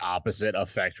like the opposite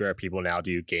effect where people now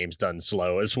do games done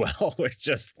slow as well, which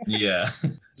just Yeah.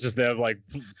 just them like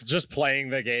just playing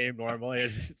the game normally.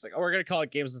 It's like, oh, we're gonna call it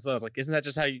games and slow. It's like, isn't that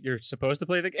just how you're supposed to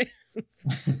play the game?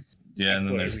 Yeah, and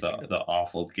then there's the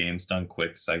awful games done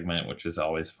quick segment, which is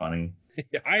always funny.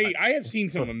 I have seen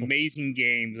some amazing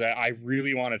games that I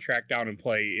really want to track down and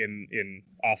play in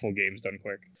awful games done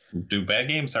quick. Dude, bad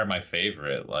games are my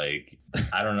favorite. Like,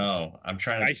 I don't know. I'm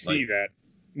trying to. I see that.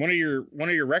 One of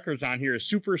your records on here is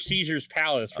Super Caesar's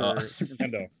Palace for Super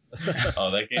Nintendo.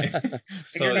 Oh, that game.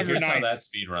 So you're number here's how 9. that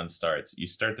speed run starts. You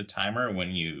start the timer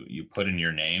when you put in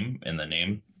your name in the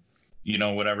name,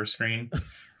 whatever screen,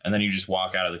 and then you just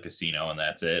walk out of the casino and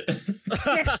that's it.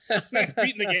 That's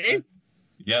beating the game.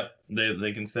 Yep,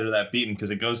 they consider that beaten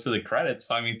because it goes to the credits.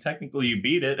 So I mean, technically you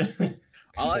beat it.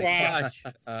 I like, Wow.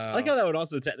 I like how that would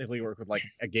also technically work with like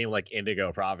a game like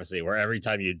Indigo Prophecy, where every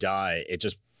time you die, it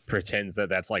just pretends that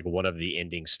that's like one of the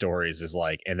ending stories is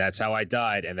like, and that's how I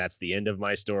died, and that's the end of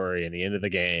my story and the end of the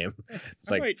game. It's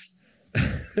I like might-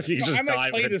 you I just might die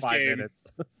play within this 5 game. minutes.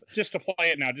 just to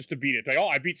play it now, just to beat it. Like, oh,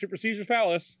 I beat Super Caesar's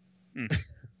Palace.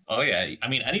 Oh yeah, I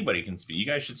mean anybody can speed. You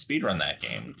guys should speed run that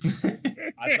game.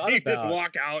 I thought You just about.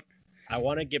 walk out. I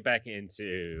want to get back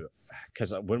into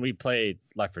because when we played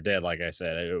Left 4 Dead, like I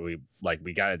said,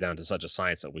 we got it down to such a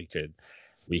science that we could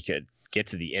get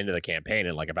to the end of the campaign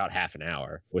in like about half an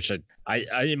hour, which I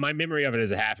in my memory of it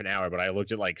is a half an hour, but I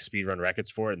looked at like speedrun records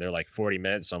for it and they're like 40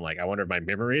 minutes. So I'm like, I wonder if my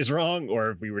memory is wrong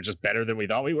or if we were just better than we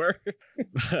thought we were.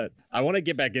 But I want to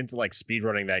get back into like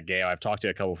speedrunning that game. I've talked to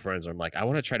a couple friends. I'm like, I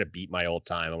want to try to beat my old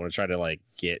time. I want to try to like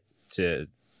get to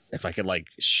if I could like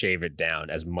shave it down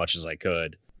as much as I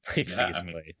could. Yeah, I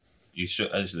mean, you should.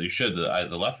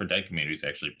 The Left 4 Dead community is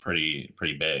actually pretty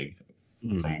big,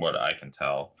 from what I can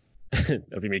tell.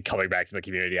 Of me coming back to the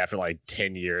community after like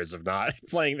 10 years of not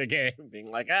playing the game, being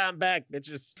like, I'm back,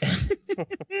 bitches.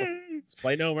 Let's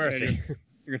play No Mercy.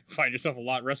 You're gonna find yourself a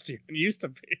lot rustier than you used to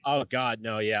be. Oh God,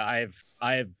 no, yeah,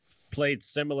 I've played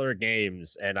similar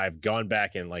games and I've gone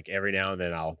back and like every now and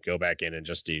then I'll go back in and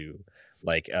just do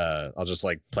like I'll just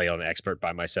like play on expert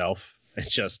by myself.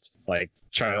 It's just like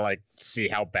trying to like see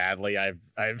how badly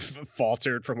I've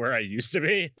faltered from where I used to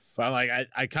be. But I'm like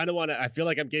I kind of want to. I feel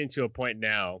like I'm getting to a point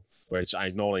now, which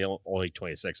I'm only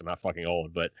 26. I'm not fucking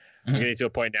old, but I'm getting to a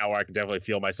point now where I can definitely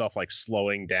feel myself like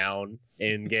slowing down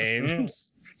in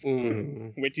games.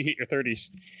 Wait till you hit your 30s.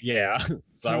 Yeah.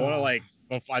 So I want to like.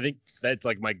 I think that's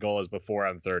like my goal is before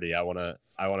I'm 30. I want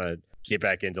to get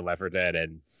back into Left 4 Dead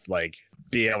and like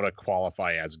be able to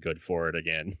qualify as good for it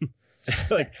again.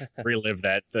 Just like relive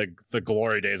that the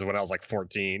glory days of when I was like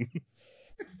 14.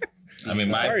 I mean,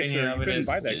 my Sorry, opinion sir, of you it couldn't is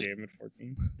buy that game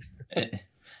at 14.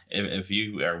 if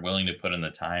you are willing to put in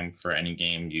the time for any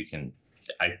game, you can.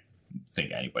 I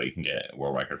think anybody can get a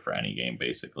world record for any game,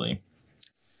 basically.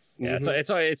 Yeah,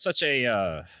 it's such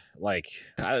a like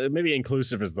maybe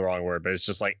inclusive is the wrong word, but it's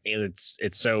just like it's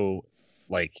so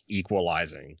like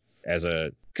equalizing as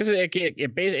a because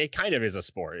it kind of is a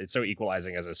sport. It's so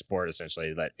equalizing as a sport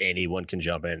essentially that anyone can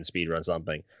jump in and speed run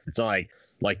something. It's not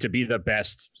like to be the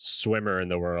best swimmer in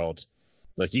the world.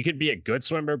 Like you could be a good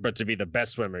swimmer, but to be the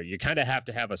best swimmer, you kind of have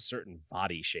to have a certain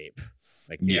body shape.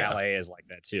 Like ballet is like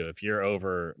that too. If you're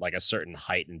over like a certain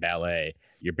height in ballet,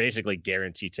 you're basically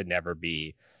guaranteed to never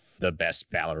be the best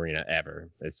ballerina ever.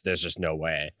 There's just no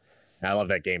way. I love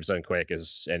that Game's Done Quick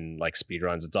and like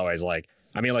speedruns. It's always like,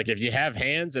 I mean, like if you have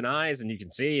hands and eyes and you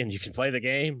can see and you can play the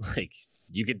game, like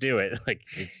you could do it. Like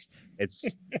it's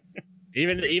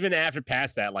even after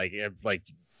past that, like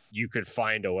you could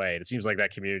find a way. It seems like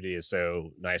that community is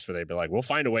so nice where they'd be like, we'll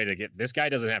find a way to get this guy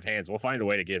doesn't have hands. We'll find a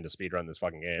way to get him to speedrun this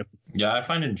fucking game. Yeah, I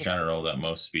find in general that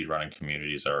most speedrunning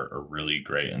communities are really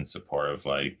great and supportive.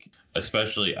 Like,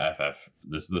 especially FF,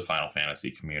 this is the Final Fantasy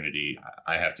community.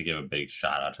 I have to give a big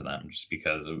shout out to them just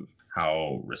because of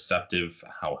how receptive,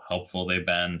 how helpful they've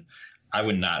been. I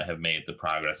would not have made the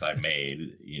progress I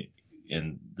made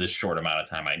in this short amount of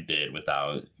time I did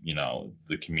without,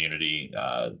 the community.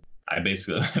 I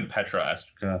basically, Petra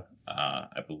Estrica,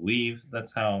 I believe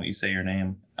that's how you say your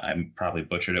name. I probably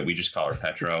butchered it. We just call her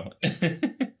Petro.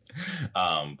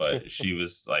 But she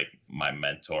was like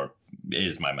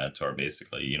is my mentor,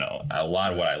 basically. A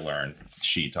lot of what I learned,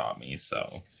 she taught me.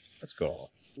 So that's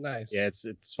cool. Nice. Yeah,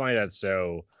 it's funny that's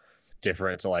so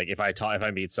different. So like if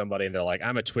I meet somebody and they're like,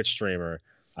 I'm a Twitch streamer,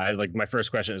 my first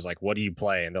question is like, what do you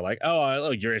play? And they're like,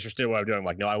 oh, you're interested in what I'm doing. I'm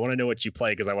like, no, I want to know what you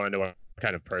play because I want to know what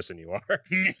kind of person you are.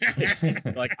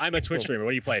 Like, I'm a Twitch streamer.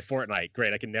 What do you play? Fortnite.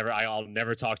 Great. I'll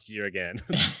never talk to you again.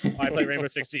 I play Rainbow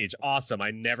Six Siege. Awesome. I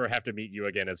never have to meet you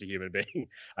again as a human being.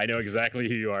 I know exactly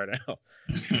who you are now.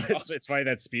 It's funny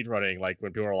that speedrunning, like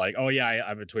when people are like, oh yeah,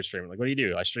 I'm a Twitch streamer. Like, what do you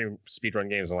do? I stream speedrun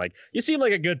games. I'm like, you seem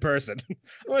like a good person. I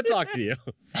want to talk to you.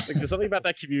 Like, there's something about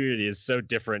that community is so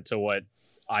different to what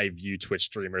I view Twitch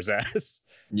streamers as.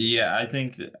 Yeah, I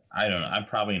think, I don't know, I'm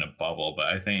probably in a bubble, but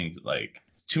I think like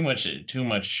too much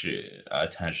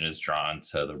attention is drawn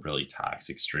to the really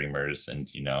toxic streamers, and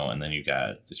and then you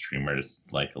got the streamers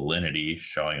like Alinity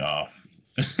showing off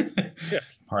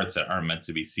parts that aren't meant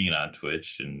to be seen on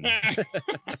Twitch. And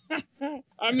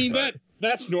I mean,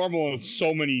 that's normal in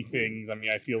so many things. I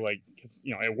mean, I feel like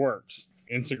it works.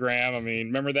 Instagram, I mean,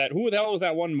 remember that? Who the hell was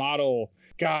that one model?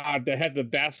 God, that had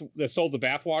that sold the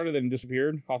bathwater, then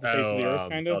disappeared off the face of the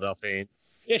earth, kind of. Philadelphia.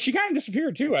 Yeah, she kind of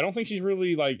disappeared too. I don't think she's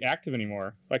really like active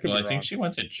anymore. I think she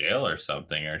went to jail or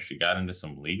something, or she got into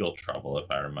some legal trouble, if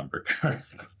I remember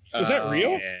correctly. Is that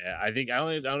real? Yeah, I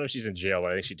don't know if she's in jail,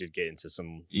 but I think she did get into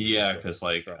some. Yeah, because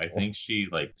I think she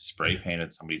spray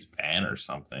painted somebody's van or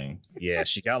something. Yeah,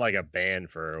 she got like a ban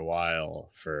for a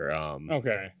while for.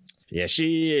 Okay. Yeah,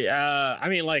 she. I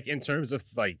mean, like in terms of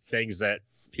like things that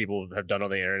people have done on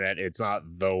the internet, it's not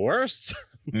the worst.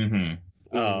 Mm-hmm.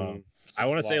 I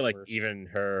want to say like worse. even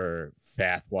her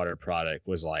bathwater product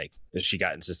was like she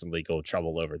got into some legal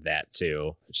trouble over that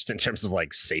too, just in terms of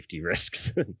like safety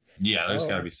risks. Yeah, there's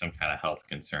got to be some kind of health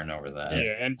concern over that.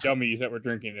 Yeah, and dummies that were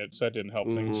drinking it, so that didn't help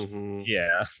things. Mhm.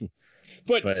 Yeah.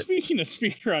 But speaking of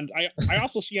speedruns, I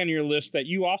also see on your list that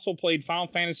you also played Final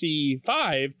Fantasy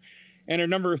V and are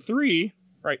number 3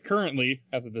 right currently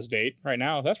as of this date right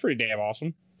now. That's pretty damn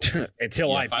awesome.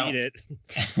 Until I beat it.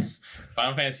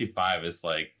 Final Fantasy V is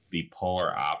like the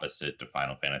polar opposite to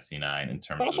Final Fantasy IX in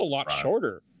terms It's also of a lot run.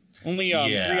 shorter. Only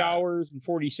 3 Yeah. hours and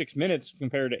 46 minutes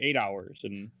compared to 8 hours.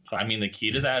 And I mean, the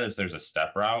key to that is there's a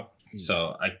step route.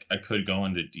 So I could go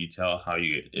into detail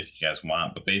if you guys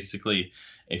want, but basically,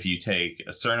 if you take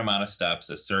a certain amount of steps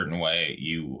a certain way,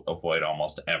 you avoid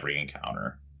almost every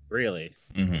encounter. Really?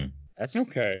 Mm-hmm. That's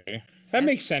okay, that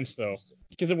makes sense though,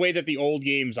 because the way that the old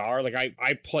games are, like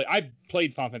I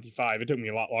played Final Fantasy V. It took me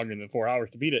a lot longer than 4 hours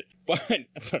to beat it, but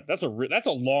that's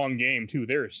a long game too.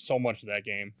 There is so much to that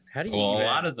game. How do you? Well, a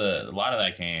lot of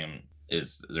that game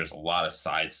is there's a lot of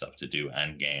side stuff to do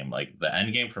end game. Like the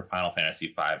end game for Final Fantasy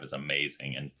V is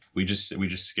amazing, and we just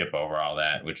skip over all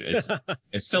that, which is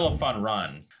it's still a fun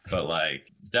run, but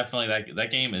like definitely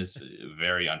that game is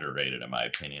very underrated in my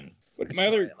opinion. But my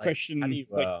other question, how do you,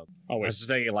 oh I wait, was just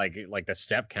thinking like the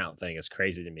step count thing is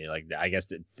crazy to me. Like I guess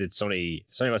did somebody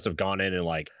must have gone in and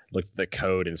like looked at the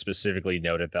code and specifically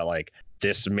noted that like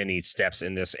this many steps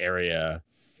in this area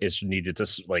is needed to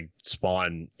like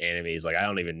spawn enemies. Like I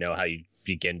don't even know how you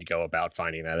begin to go about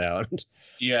finding that out.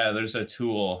 Yeah, there's a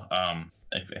tool. I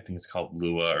think it's called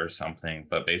Lua or something,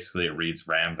 but basically it reads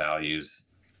RAM values.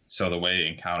 So the way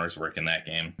encounters work in that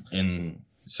game,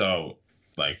 so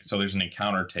there's an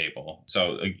encounter table.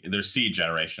 So there's seed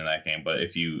generation in that game, but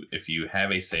if you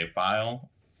have a save file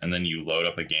and then you load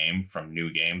up a game from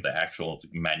new game, the actual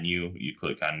menu, you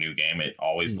click on new game, it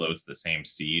always loads the same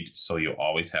seed. So you'll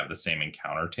always have the same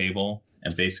encounter table.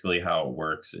 And basically how it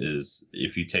works is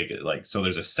if you take it so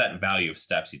there's a set value of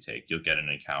steps you take, you'll get an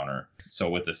encounter. So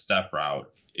with the step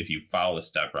route, if you follow the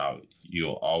step route,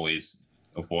 you'll always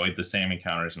avoid the same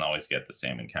encounters and always get the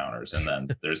same encounters. And then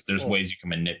there's ways you can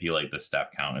manipulate the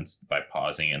step count by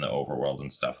pausing in the overworld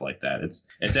and stuff like that.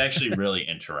 It's actually really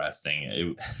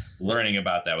interesting. Learning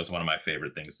about that was one of my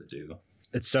favorite things to do.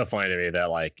 It's so funny to me that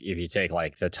like if you take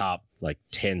like the top like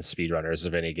 10 speedrunners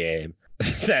of any game,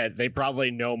 that they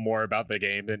probably know more about the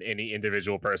game than any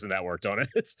individual person that worked on it.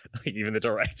 It's like even the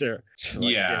director.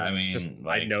 Like, yeah, I mean,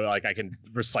 I know, like I can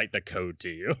recite the code to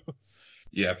you.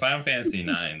 Yeah, Final Fantasy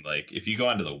IX, like if you go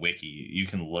onto the wiki, you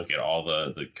can look at all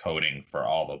the coding for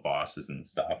all the bosses and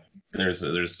stuff.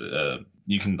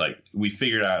 You can we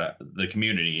figured out, the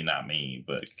community, not me,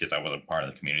 but because I wasn't part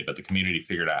of the community, but the community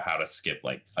figured out how to skip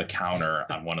like a counter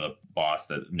on one of the boss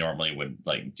that normally would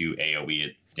like do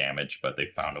AoE damage, but they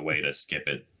found a way to skip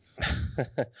it.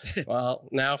 Well,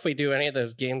 now if we do any of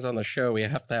those games on the show, we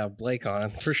have to have Blake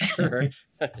on for sure.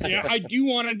 Yeah, I do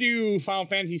want to do Final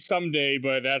Fantasy someday,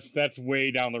 but that's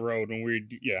way down the road. And we'll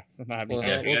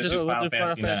just do Final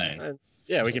Fantasy 9.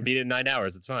 Yeah, we can beat it in 9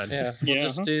 hours. It's fine. Yeah, we'll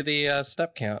just do the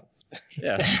step count.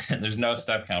 Yeah. There's no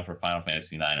step count for Final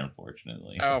Fantasy 9,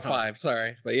 unfortunately. Oh, 5,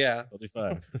 sorry. But yeah. We'll do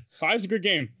 5. 5's a good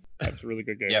game. That's a really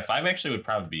good game. Yeah, 5 actually would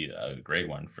probably be a great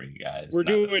one for you guys. We're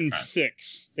doing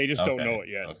 6. They just don't know it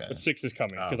yet. Okay. But 6 is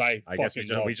coming because I guess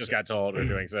we just got told we're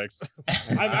doing 6.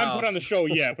 I haven't put on the show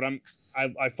yet, but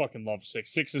I fucking love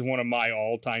 6. 6 is one of my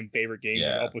all-time favorite games.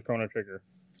 Up with Chrono Trigger.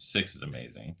 6 is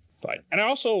amazing. But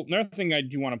another thing I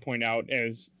do want to point out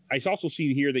is I also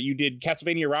see here that you did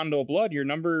Castlevania Rondo of Blood, your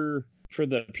number for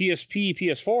the PSP,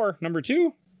 PS4, number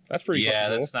 2. That's pretty cool.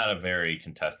 That's not a very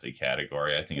contested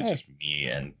category. I think it's just me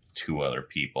and 2 other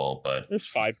people, but there's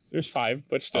 5,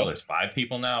 but still. Oh, there's 5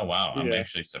 people now? Wow, I'm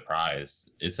actually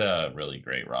surprised. It's a really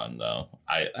great run, though.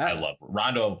 I love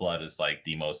Rondo of Blood is like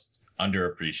the most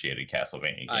underappreciated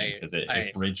Castlevania game because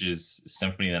it bridges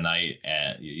Symphony of the Night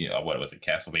and what was it,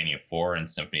 Castlevania 4 and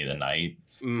Symphony of the Night.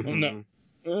 Mm-hmm. No.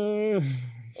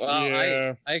 Well,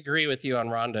 yeah. I agree with you on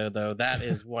Rondo, though. That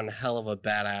is one hell of a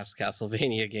badass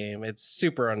Castlevania game. It's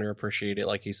super underappreciated,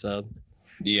 like you said.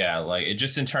 Yeah, like it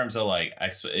just in terms of like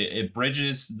it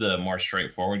bridges the more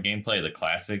straightforward gameplay of the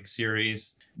classic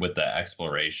series with the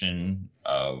exploration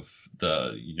of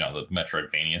the the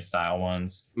Metroidvania style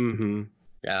ones. Mm-hmm.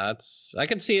 Yeah, I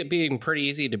can see it being pretty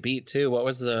easy to beat too. What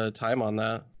was the time on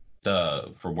that?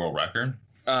 For world record?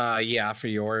 Yeah, for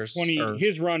yours.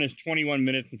 His run is 21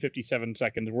 minutes and 57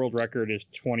 seconds. The world record is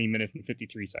 20 minutes and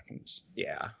 53 seconds.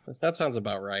 Yeah, that sounds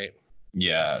about right.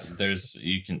 Yeah,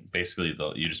 you can basically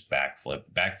you just backflip.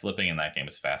 Backflipping in that game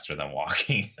is faster than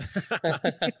walking.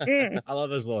 I love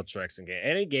those little tricks in game.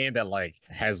 Any game that like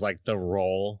has like the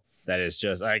roll that is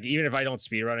just like, even if I don't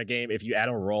speedrun a game, if you add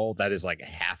a roll that is like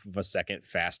half of a second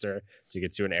faster to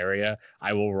get to an area,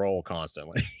 I will roll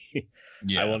constantly.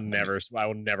 Yeah, I will never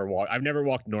walk. I've never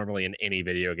walked normally in any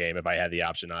video game if I had the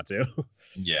option not to.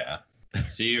 Yeah.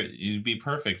 See, you'd be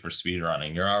perfect for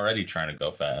speedrunning. You're already trying to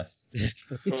go fast.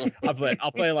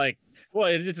 I'll play like, well,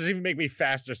 it just doesn't even make me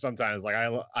faster sometimes.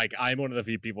 I'm one of the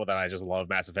few people that I just love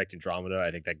Mass Effect Andromeda.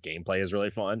 I think that gameplay is really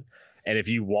fun. And if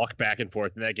you walk back and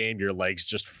forth in that game, your legs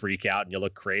just freak out and you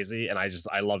look crazy. And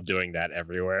I love doing that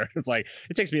everywhere. It's like,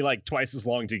 it takes me like twice as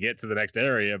long to get to the next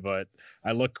area, but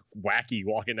I look wacky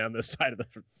walking down the side of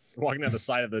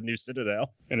the new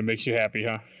Citadel. And it makes you happy,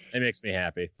 huh? It makes me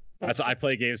happy. I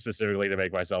play games specifically to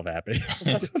make myself happy.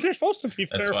 That's what they're supposed to be.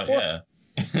 That's what, yeah.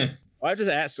 Well, I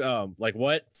just asked,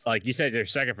 like you said you're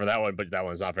second for that one, but that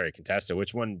one's not very contested.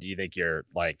 Which one do you think you're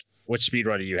like? Which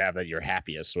speedrun do you have that you're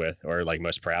happiest with, or like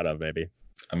most proud of, maybe?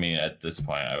 I mean, at this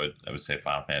point, I would say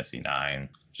Final Fantasy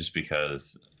IX, just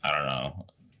because I don't know.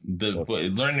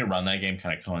 Learning to run that game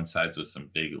kind of coincides with some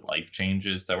big life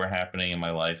changes that were happening in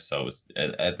my life. So it was,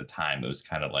 at the time, it was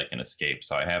kind of like an escape.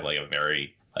 So I have like a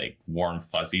very like warm,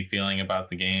 fuzzy feeling about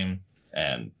the game,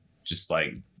 and just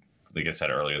like I said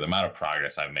earlier, the amount of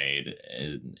progress I've made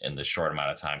in the short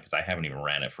amount of time, because I haven't even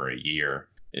ran it for a year.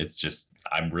 It's just,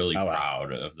 I'm really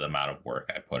proud of the amount of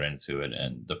work I put into it,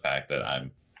 and the fact that I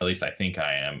think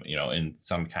I am, in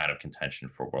some kind of contention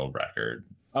for world record.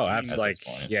 Oh,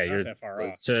 absolutely. Yeah, you're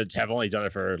to have only done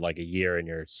it for like a year and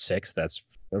you're 6th. That's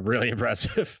really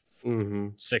impressive. Mm-hmm.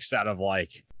 6th out of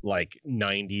like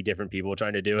 90 different people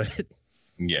trying to do it.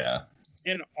 Yeah.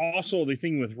 And also the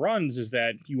thing with runs is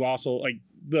that you also like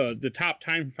the top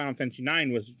time for Final Fantasy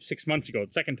 9 was 6 months ago.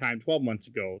 The second time 12 months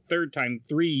ago. Third time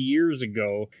 3 years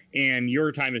ago. And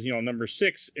your time is number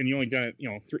 6, and you only done it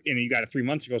and you got it 3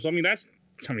 months ago. So I mean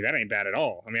that ain't bad at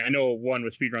all. I mean, I know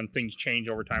with speedrun things change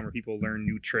over time where people learn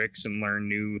new tricks and learn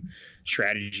new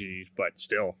strategies, but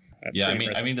still. Yeah,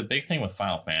 I mean, the big thing with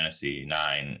Final Fantasy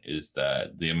 9 is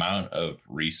that the amount of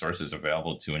resources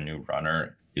available to a new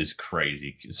runner is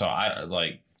crazy. So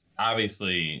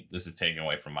obviously this is taken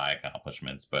away from my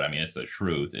accomplishments, but I mean, it's the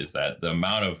truth is that the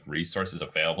amount of resources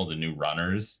available to new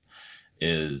runners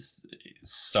is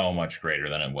so much greater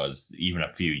than it was even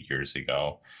a few years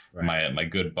ago. Right. My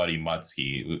good buddy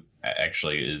Mutsky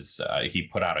actually he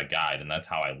put out a guide, and that's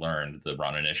how I learned the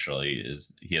run initially.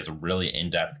 Is he has a really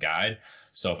in-depth guide.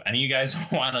 So if any of you guys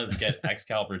want to get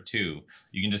Excalibur 2,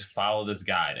 you can just follow this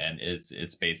guide, and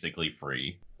it's basically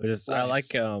free. I like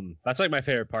that's like my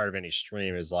favorite part of any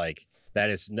stream is like that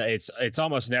it's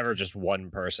almost never just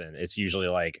one person. It's usually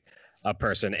like a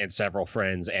person and several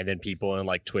friends, and then people in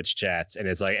like Twitch chats, and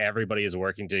it's like everybody is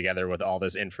working together with all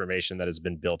this information that has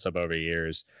been built up over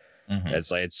years. Mm-hmm.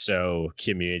 It's like it's so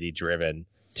community driven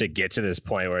to get to this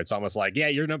point where it's almost like, yeah,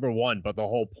 you're number 1, but the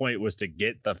whole point was to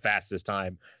get the fastest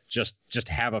time. Just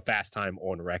have a fast time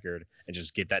on record and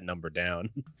just get that number down.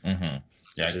 Mm-hmm.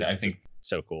 Yeah, I think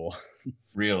so cool.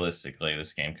 Realistically,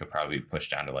 this game could probably be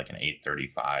pushed down to like an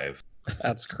 835.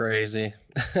 That's crazy.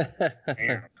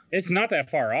 Damn. It's not that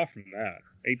far off from that.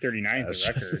 839 is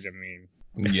the record. I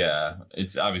mean, yeah,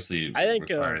 it's obviously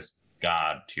requires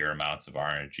god tier amounts of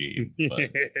RNG. But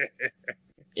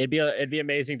it'd be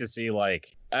amazing to see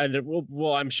like, and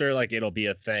well, I'm sure like it'll be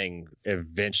a thing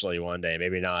eventually one day.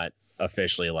 Maybe not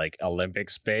officially like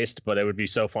Olympics based, but it would be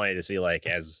so funny to see like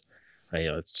as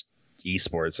it's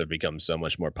esports have become so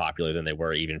much more popular than they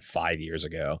were even 5 years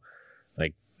ago.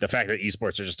 Like the fact that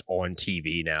esports are just on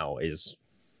TV now is,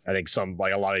 I think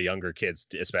a lot of younger kids,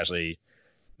 especially,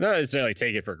 not necessarily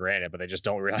take it for granted, but they just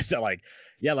don't realize that like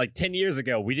 10 years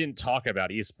ago, we didn't talk about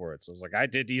esports. It was like, I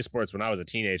did esports when I was a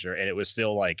teenager, and it was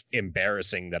still like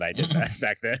embarrassing that I did that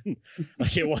back then.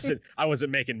 Like I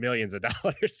wasn't making millions of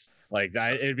dollars. Like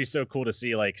it'd be so cool to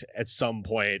see like at some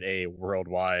point a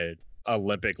worldwide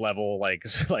Olympic level, like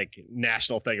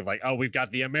national thing of like, oh, we've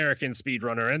got the American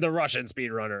speedrunner and the Russian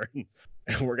speedrunner.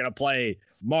 And we're going to play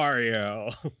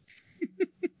Mario.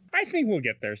 I think we'll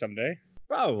get there someday.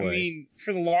 Probably. I mean,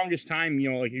 for the longest time,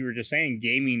 like you were just saying,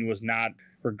 gaming was not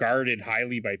regarded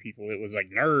highly by people. It was like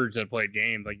nerds that played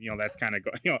games. Like, that's kind of,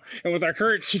 and with our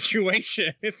current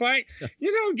situation, it's like,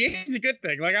 gaming's a good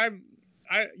thing. Like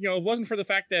it wasn't for the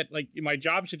fact that like in my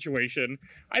job situation,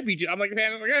 I'm like,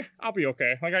 man, I'll be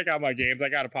okay. Like I got my games, I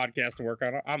got a podcast to work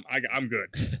on. I'm good.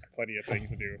 Plenty of things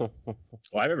to do. Well,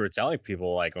 I remember telling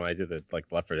people like when I did the like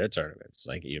Left 4 Dead tournaments,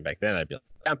 like even back then, I'd be like,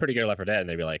 I'm pretty good at Left 4 Dead, and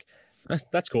they'd be like,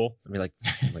 that's cool. I mean,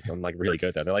 I'm really good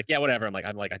at that. They're like, yeah, whatever. I'm like,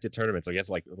 I did tournaments. So we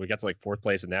got to like 4th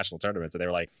place in national tournaments, and they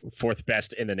were like 4th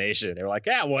best in the nation. They were like,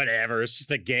 yeah, whatever. It's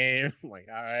just a game. I'm like,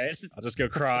 all right, I'll just go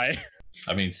cry.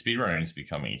 I mean, speedrunning is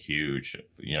becoming huge.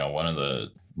 One of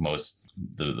the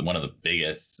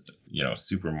biggest,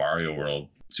 Super Mario Bros.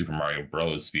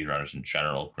 Speedrunners in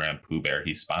general, Grand Pooh Bear.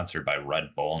 He's sponsored by Red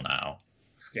Bull now.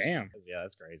 Damn. Yeah,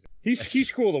 that's crazy.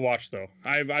 He's cool to watch though.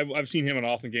 I've seen him in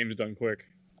Awesome Games done quick.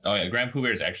 Oh yeah, Grand Pooh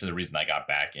Bear is actually the reason I got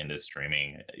back into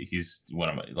streaming. He's one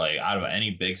of my, like, out of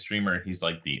any big streamer, he's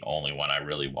like the only one I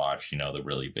really watch. The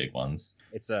really big ones.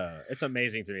 It's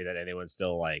amazing to me that anyone's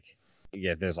still like,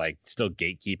 yeah, there's like still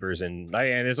gatekeepers, and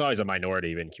there's always a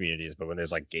minority in communities, but when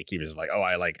there's like gatekeepers, like, oh,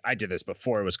 I did this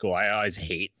before it was cool. I always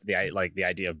hate the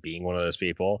idea of being one of those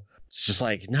people. It's just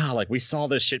like, no, like we saw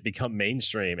this shit become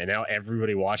mainstream, and now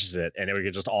everybody watches it, and we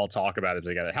could just all talk about it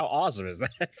together. How awesome is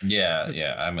that?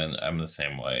 Yeah, I'm the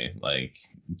same way. Like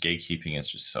gatekeeping is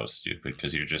just so stupid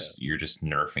because you're just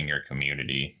nerfing your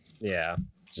community. Yeah.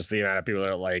 Just the amount of people that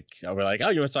are like, oh, we're like, oh,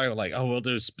 you want to talk about like, oh, we'll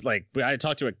do like, I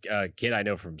talked to a kid I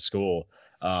know from school,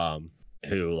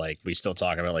 who like we still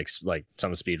talk about like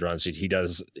some speed runs. He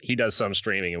does some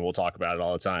streaming, and we'll talk about it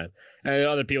all the time. And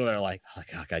other people that are like,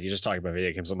 oh god, you just talk about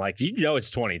video games. I'm like, it's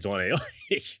 2020. Like,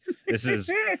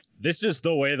 this is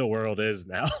the way the world is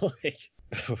now. Like,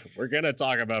 we're gonna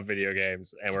talk about video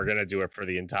games, and we're gonna do it for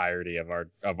the entirety of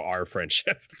our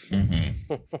friendship.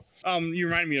 Mm-hmm. You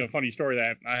remind me of a funny story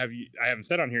that I haven't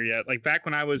said on here yet. Like back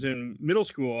when I was in middle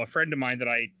school, a friend of mine that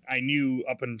I knew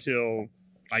up until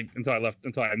I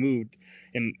moved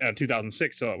in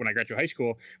 2006. So when I graduated high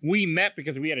school, we met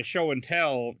because we had a show and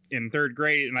tell in 3rd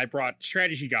grade, and I brought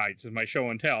strategy guides as my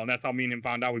show and tell, and that's how me and him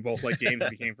found out we both liked games and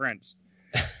became friends.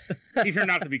 He turned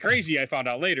out to be crazy, I found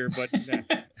out later, but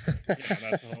That's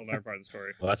a whole other part of the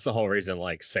story. Well, that's the whole reason.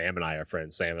 Like Sam and I are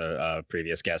friends. Sam, a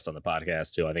previous guest on the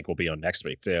podcast, who I think will be on next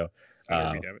week too.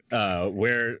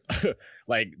 Where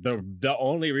like the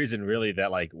only reason really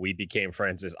that like we became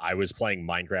friends is I was playing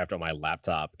Minecraft on my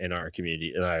laptop in our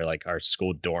community in our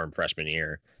school dorm freshman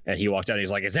year, and he walked out and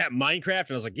he's like, "Is that Minecraft?"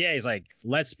 And I was like, "Yeah." He's like,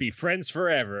 "Let's be friends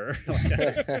forever."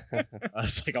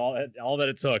 That's like all that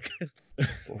it took.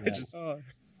 Which is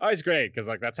always great because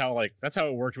like that's how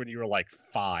it worked when you were like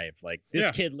 5. Like this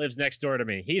kid lives next door to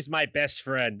me. He's my best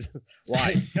friend.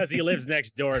 Why? Because he lives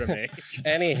next door to me.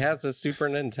 And he has a Super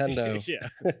Nintendo. Yeah.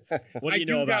 What do you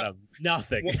know about him?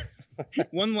 Nothing.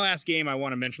 One last game I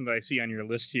want to mention that I see on your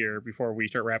list here before we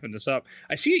start wrapping this up.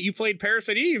 I see it. You played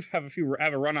Parasite Eve. Have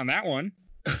a run on that one.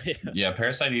 Yeah,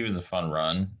 Parasite Eve is a fun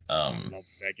run. Love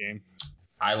that game.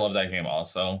 I love that game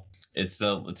also.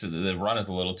 The run is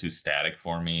a little too static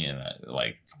for me, and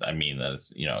I mean that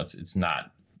it's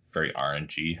not very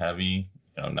RNG heavy.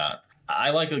 I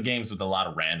like the games with a lot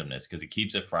of randomness because it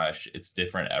keeps it fresh. It's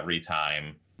different every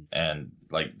time, and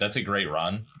like that's a great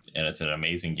run, and it's an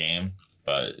amazing game.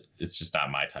 But it's just not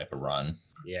my type of run.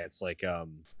 Yeah, it's like I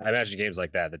imagine games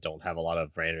like that don't have a lot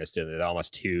of randomness to it. They're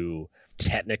almost too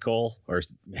technical, or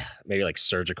maybe like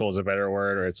surgical is a better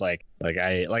word. Or it's like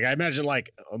I imagine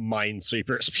like a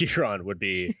Minesweeper speedrun would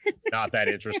be not that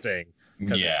interesting.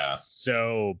 Yeah, it's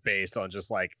so based on just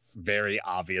like very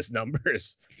obvious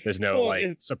numbers. There's no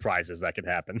surprises that could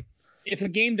happen. If a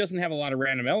game doesn't have a lot of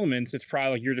random elements, it's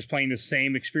probably like you're just playing the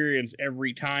same experience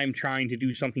every time, trying to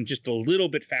do something just a little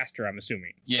bit faster, I'm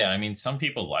assuming. Yeah, I mean, some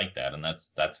people like that, and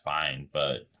that's fine.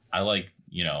 But I like,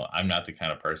 I'm not the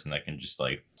kind of person that can just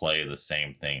like play the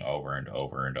same thing over and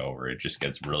over and over. It just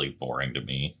gets really boring to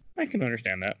me. I can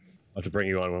understand that. I'll have to bring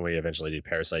you on when we eventually do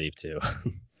Parasite Eve 2.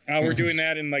 We're doing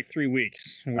that in like 3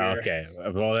 weeks. Okay.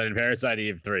 Well, then Parasite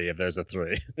Eve 3, if there's a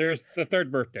 3. There's the 3rd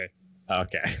birthday.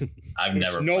 Okay. I've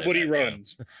never. Nobody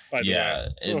runs. Yeah,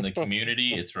 in the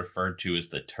community, it's referred to as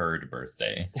the turd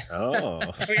birthday. Oh.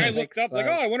 I looked up like,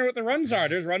 I wonder what the runs are.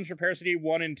 There's runs for Parasite Eve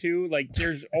 1 and 2. Like,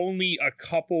 there's only a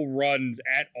couple runs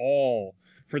at all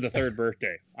for the 3rd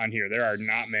birthday on here. There are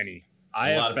not many.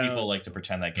 A lot of people like to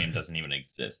pretend that game doesn't even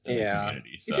exist in the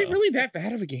community. So. Is it really that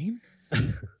bad of a game?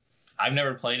 I've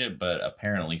never played it, but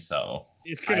apparently so.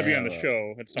 It's going to be on the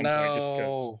show at some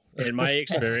point. Just in my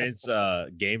experience,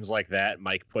 games like that,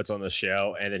 Mike puts on the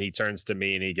show, and then he turns to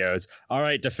me and he goes, "All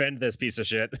right, defend this piece of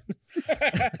shit."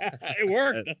 It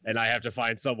worked. And I have to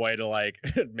find some way to like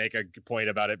make a point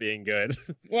about it being good.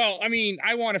 Well, I mean,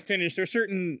 I want to finish. There's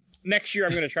certain... Next year,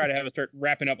 I'm going to try to start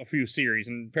wrapping up a few series,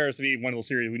 and Parasite Eve, one of those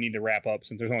series we need to wrap up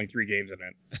since there's only 3 games in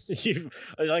it.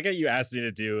 I like how you asked me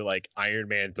to do like Iron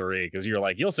Man 3 because you're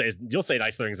like you'll say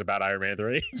nice things about Iron Man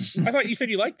 3. I thought you said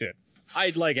you liked it.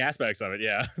 I like aspects of it,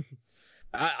 yeah.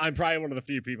 I'm probably one of the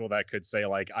few people that could say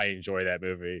like I enjoy that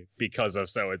movie because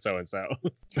of so and so and so.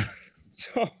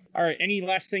 So, all right. Any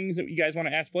last things that you guys want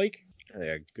to ask Blake?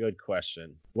 Yeah, good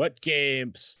question. What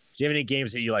games? Do you have any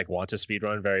games that you like want to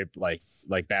speedrun? Very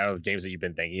like battle games that you've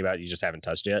been thinking about you just haven't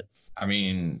touched yet? I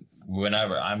mean,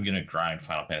 whenever I'm gonna grind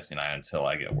Final Fantasy IX until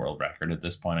I get world record at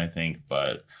this point, I think.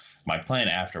 But my plan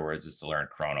afterwards is to learn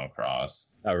Chrono Cross.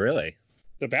 Oh, really?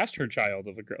 The bastard child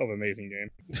of amazing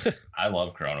game. I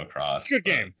love Chrono Cross. It's a good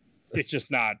game. It's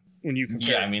just not when you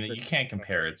compare. Yeah, I mean, you can't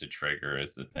compare it to Trigger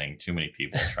is the thing. Too many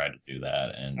people try to do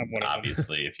that, and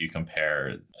obviously, if you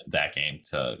compare that game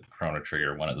to Chrono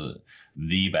Trigger, one of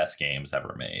the best games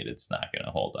ever made, it's not going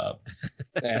to hold up.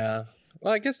 Yeah.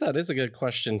 Well, I guess that is a good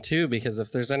question too, because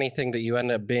if there's anything that you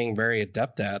end up being very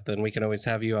adept at, then we can always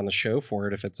have you on the show for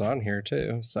it if it's on here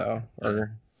too. So,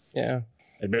 yeah.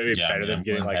 It may be better than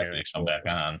getting like an come back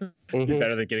on.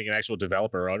 Better than getting an actual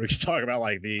developer on. We can talk about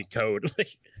like the code.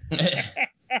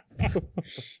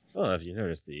 Well, if you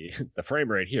notice the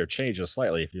frame rate here changes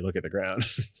slightly if you look at the ground.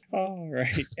 All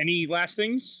right. Any last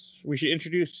things? We should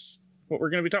introduce what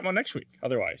we're going to be talking about next week.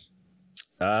 Otherwise,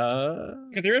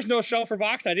 because there is no shelf or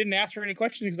box. I didn't ask her any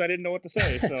questions because I didn't know what to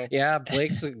say. So yeah,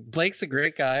 Blake's a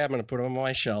great guy. I'm going to put him on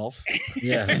my shelf.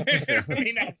 Yeah. I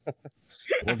mean,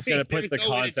 I'm gonna put the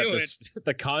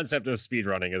concept of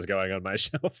speedrunning is going on my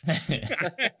shelf.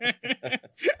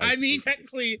 I mean,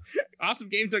 technically, Awesome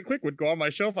Games Done Quick would go on my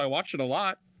shelf. I watch it a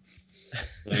lot.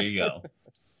 There you go.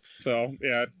 So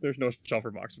yeah, there's no shelf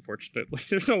or box, unfortunately.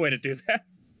 There's no way to do that.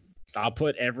 I'll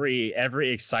put every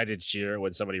excited cheer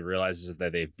when somebody realizes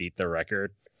that they've beat the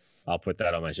record. I'll put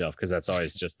that on my shelf because that's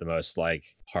always just the most like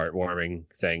heartwarming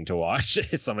thing to watch.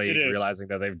 Is somebody realizing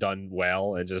that they've done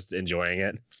well and just enjoying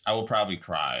it. I will probably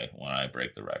cry when I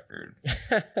break the record.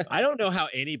 I don't know how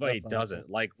anybody doesn't.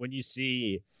 Like when you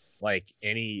see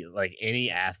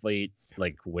any athlete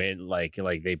win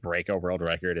they break a world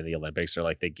record in the Olympics,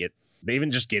 or they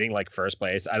even just getting first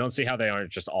place. I don't see how they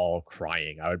aren't just all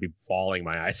crying. I would be bawling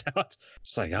my eyes out.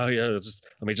 It's like, oh yeah, let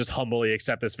me just humbly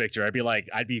accept this victory.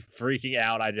 I'd be freaking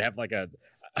out. I'd have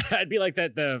I'd be like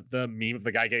the meme of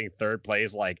the guy getting third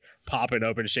place, popping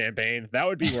open champagne. That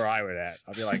would be where I would at.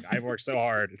 I'd be like, I worked so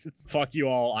hard. Fuck you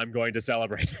all. I'm going to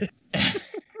celebrate.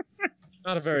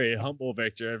 Not a very humble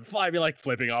victory. I'd be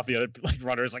flipping off the other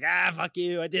runners, fuck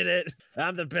you. I did it.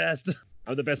 I'm the best.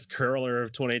 I'm the best curler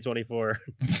of 2024.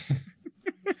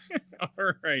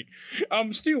 All right.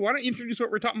 Stu, why don't you introduce what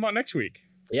we're talking about next week?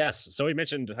 Yes. So we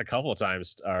mentioned a couple of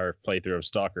times our playthrough of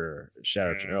Stalker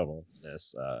Shadow Chernobyl.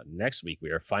 Next week,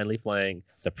 we are finally playing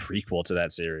the prequel to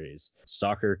that series,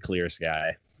 Stalker Clear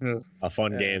Sky. A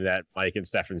fun game that Mike and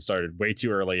Stefan started way too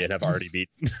early and have already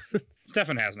beaten.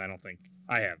 Stefan hasn't, I don't think.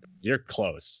 I have. You're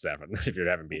close, Stefan, if you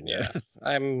haven't beaten yet.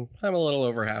 I'm a little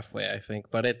over halfway, I think,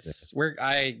 but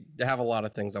I have a lot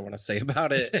of things I want to say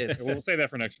about it. We'll say that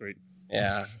for next week.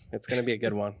 Yeah, it's going to be a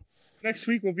good one. Next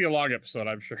week will be a long episode,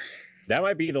 I'm sure. That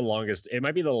might be the longest. It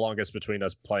might be the longest between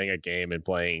us playing a game and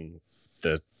playing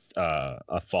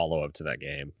a follow-up to that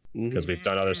game, because we've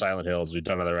done other Silent Hills, we've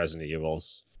done other Resident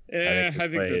Evils. I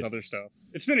think there's other stuff.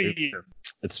 It's been a year.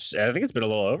 I think it's been a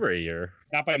little over a year.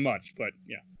 Not by much, but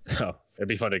yeah. Oh, it'd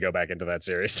be fun to go back into that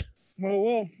series.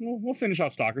 Well, we'll finish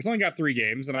off Stalkers. Only got 3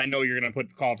 games, and I know you're gonna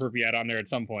put Call of Pripyat on there at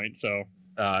some point. So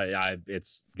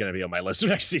it's gonna be on my list for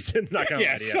next season. Not gonna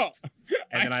lie to you. So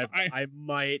and then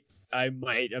I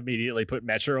might immediately put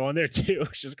Metro on there too,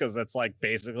 just because that's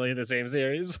basically the same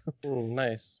series.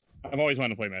 Nice. I've always wanted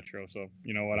to play Metro, so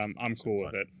you know what? I'm cool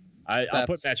with it. I'll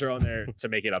put Metro on there to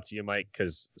make it up to you, Mike,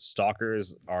 because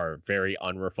Stalkers are very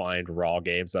unrefined, raw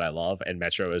games that I love, and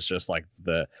Metro is just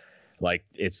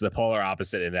it's the polar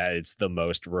opposite in that it's the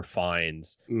most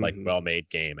refined, well-made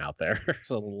game out there.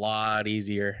 It's a lot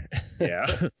easier.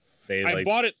 Yeah. I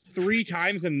bought it 3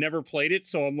 times and never played it,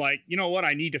 so I'm like, you know what?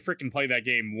 I need to freaking play that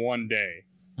game one day.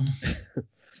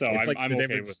 So it's I'm the okay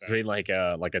difference with that.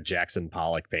 between a Jackson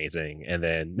Pollock painting and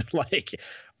then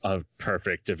a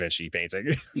perfect Da Vinci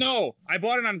painting. No, I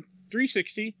bought it on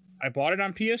 360. I bought it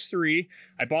on PS3.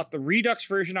 I bought the Redux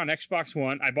version on Xbox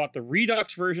One. I bought the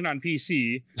Redux version on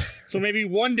PC. So maybe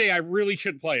one day I really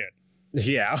should play it.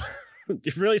 Yeah.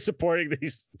 You're really supporting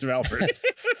these developers.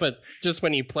 But just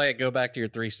when you play it, go back to your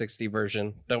 360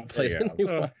 version. Don't play the new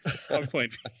one. I'm playing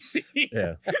PC.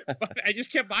 Yeah. But I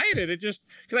just kept buying it. It just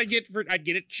because I'd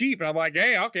get it cheap, and I'm like,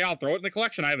 hey, okay, I'll throw it in the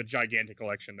collection. I have a gigantic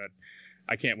collection that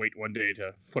I can't wait one day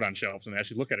to put on shelves and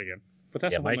actually look at it again. But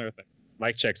that's another thing.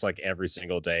 Mike checks every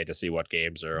single day to see what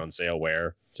games are on sale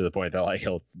where, to the point that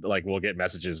we'll get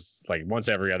messages once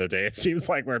every other day. It seems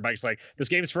where Mike's this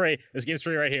game's free. This game's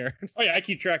free right here. Oh yeah, I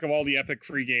keep track of all the Epic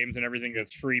free games and everything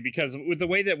that's free, because with the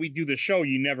way that we do the show,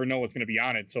 you never know what's going to be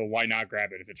on it. So why not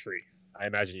grab it if it's free? I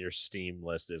imagine your Steam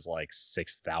list is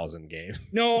 6,000 games.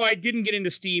 No, I didn't get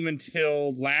into Steam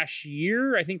until last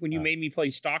year. I think when you made me play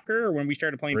Stalker, or when we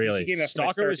started playing really? PC games.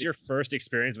 Stalker was your first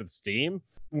experience with Steam?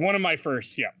 One of my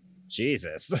first, yeah.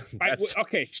 Jesus.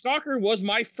 Okay, Stalker was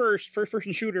my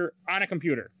first-person shooter on a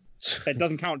computer. That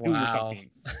doesn't count Doom or something.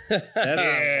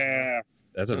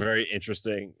 That's a very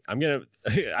interesting.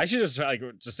 I should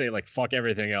just say fuck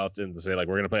everything else and say we're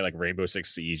gonna play Rainbow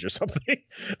Six Siege or something.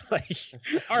 All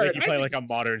right, you play a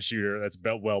modern shooter that's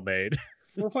well made.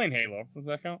 We're playing Halo. Does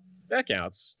that count? That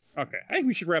counts. Okay, I think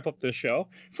we should wrap up this show.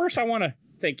 First, I want to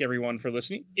thank everyone for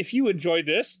listening. If you enjoyed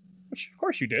this, which of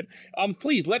course you did,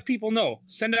 please let people know.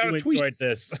 Send out a tweet. Enjoyed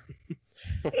this.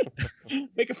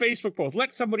 Make a Facebook post.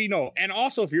 Let somebody know. And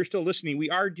also, if you're still listening, we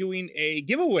are doing a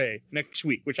giveaway next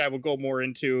week, which I will go more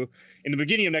into in the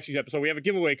beginning of next week's episode. We have a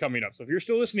giveaway coming up. So if you're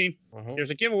still listening, there's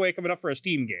a giveaway coming up for a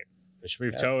Steam game. Which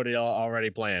we've totally already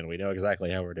planned. We know exactly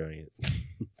how we're doing it.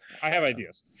 I have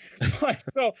ideas.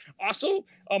 So also,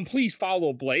 please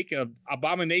follow Blake,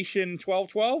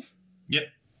 Abomination1212. Yep.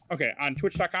 Okay, on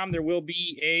twitch.com, there will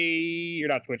be you're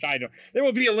not Twitch, there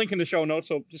will be a link in the show notes,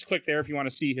 so just click there if you want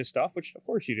to see his stuff, which of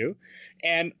course you do.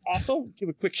 And also, give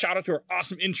a quick shout out to our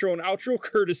awesome intro and outro,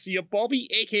 courtesy of Bulby,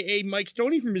 aka Mike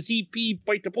Stoney from the ZP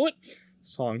Bite the Bullet,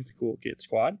 song to Cool Kid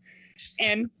Squad.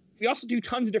 And we also do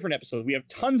tons of different episodes. We have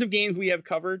tons of games we have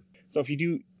covered, so if you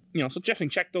do, so definitely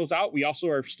check those out. We also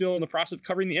are still in the process of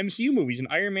covering the MCU movies, and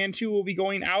Iron Man 2 will be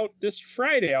going out this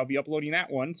Friday. I'll be uploading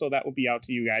that one, so that will be out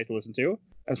to you guys to listen to,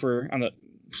 as we're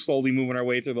slowly moving our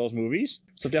way through those movies.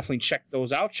 So definitely check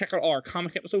those out. Check out all our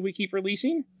comic episodes we keep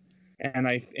releasing.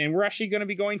 And we're actually going to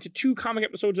be going to 2 comic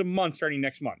episodes a month starting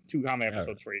next month. 2 comic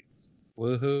episodes for you.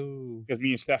 Woohoo! Because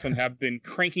me and Stefan have been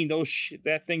cranking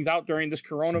that things out during this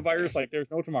coronavirus like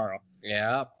there's no tomorrow.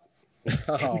 Yeah.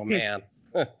 Oh man.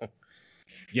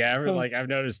 Yeah, I've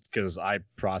noticed because I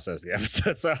process the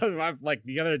episodes. So I'm like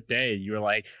the other day, you were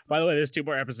like, "By the way, there's 2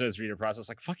 more episodes for you to process."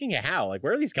 Like, fucking how? Like,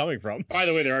 where are these coming from? By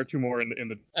the way, there are 2 more in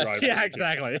the drive. Yeah,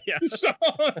 exactly. Yeah. So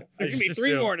there's gonna be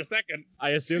 3 more in a second.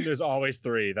 I assume there's always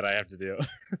 3 that I have to do.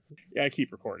 Yeah, I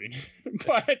keep recording.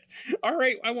 But all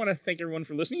right, I want to thank everyone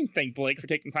for listening. Thank Blake for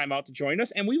taking time out to join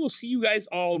us, and we will see you guys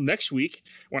all next week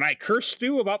when I curse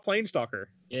Stu about playing Stalker.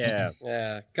 Yeah.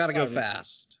 Yeah. Gotta go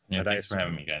fast. Yeah, thanks for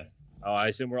having me, guys. Oh, I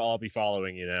assume we'll all be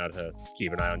following you now to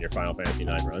keep an eye on your Final Fantasy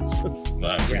IX runs.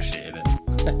 Well, I appreciate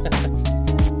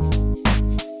it.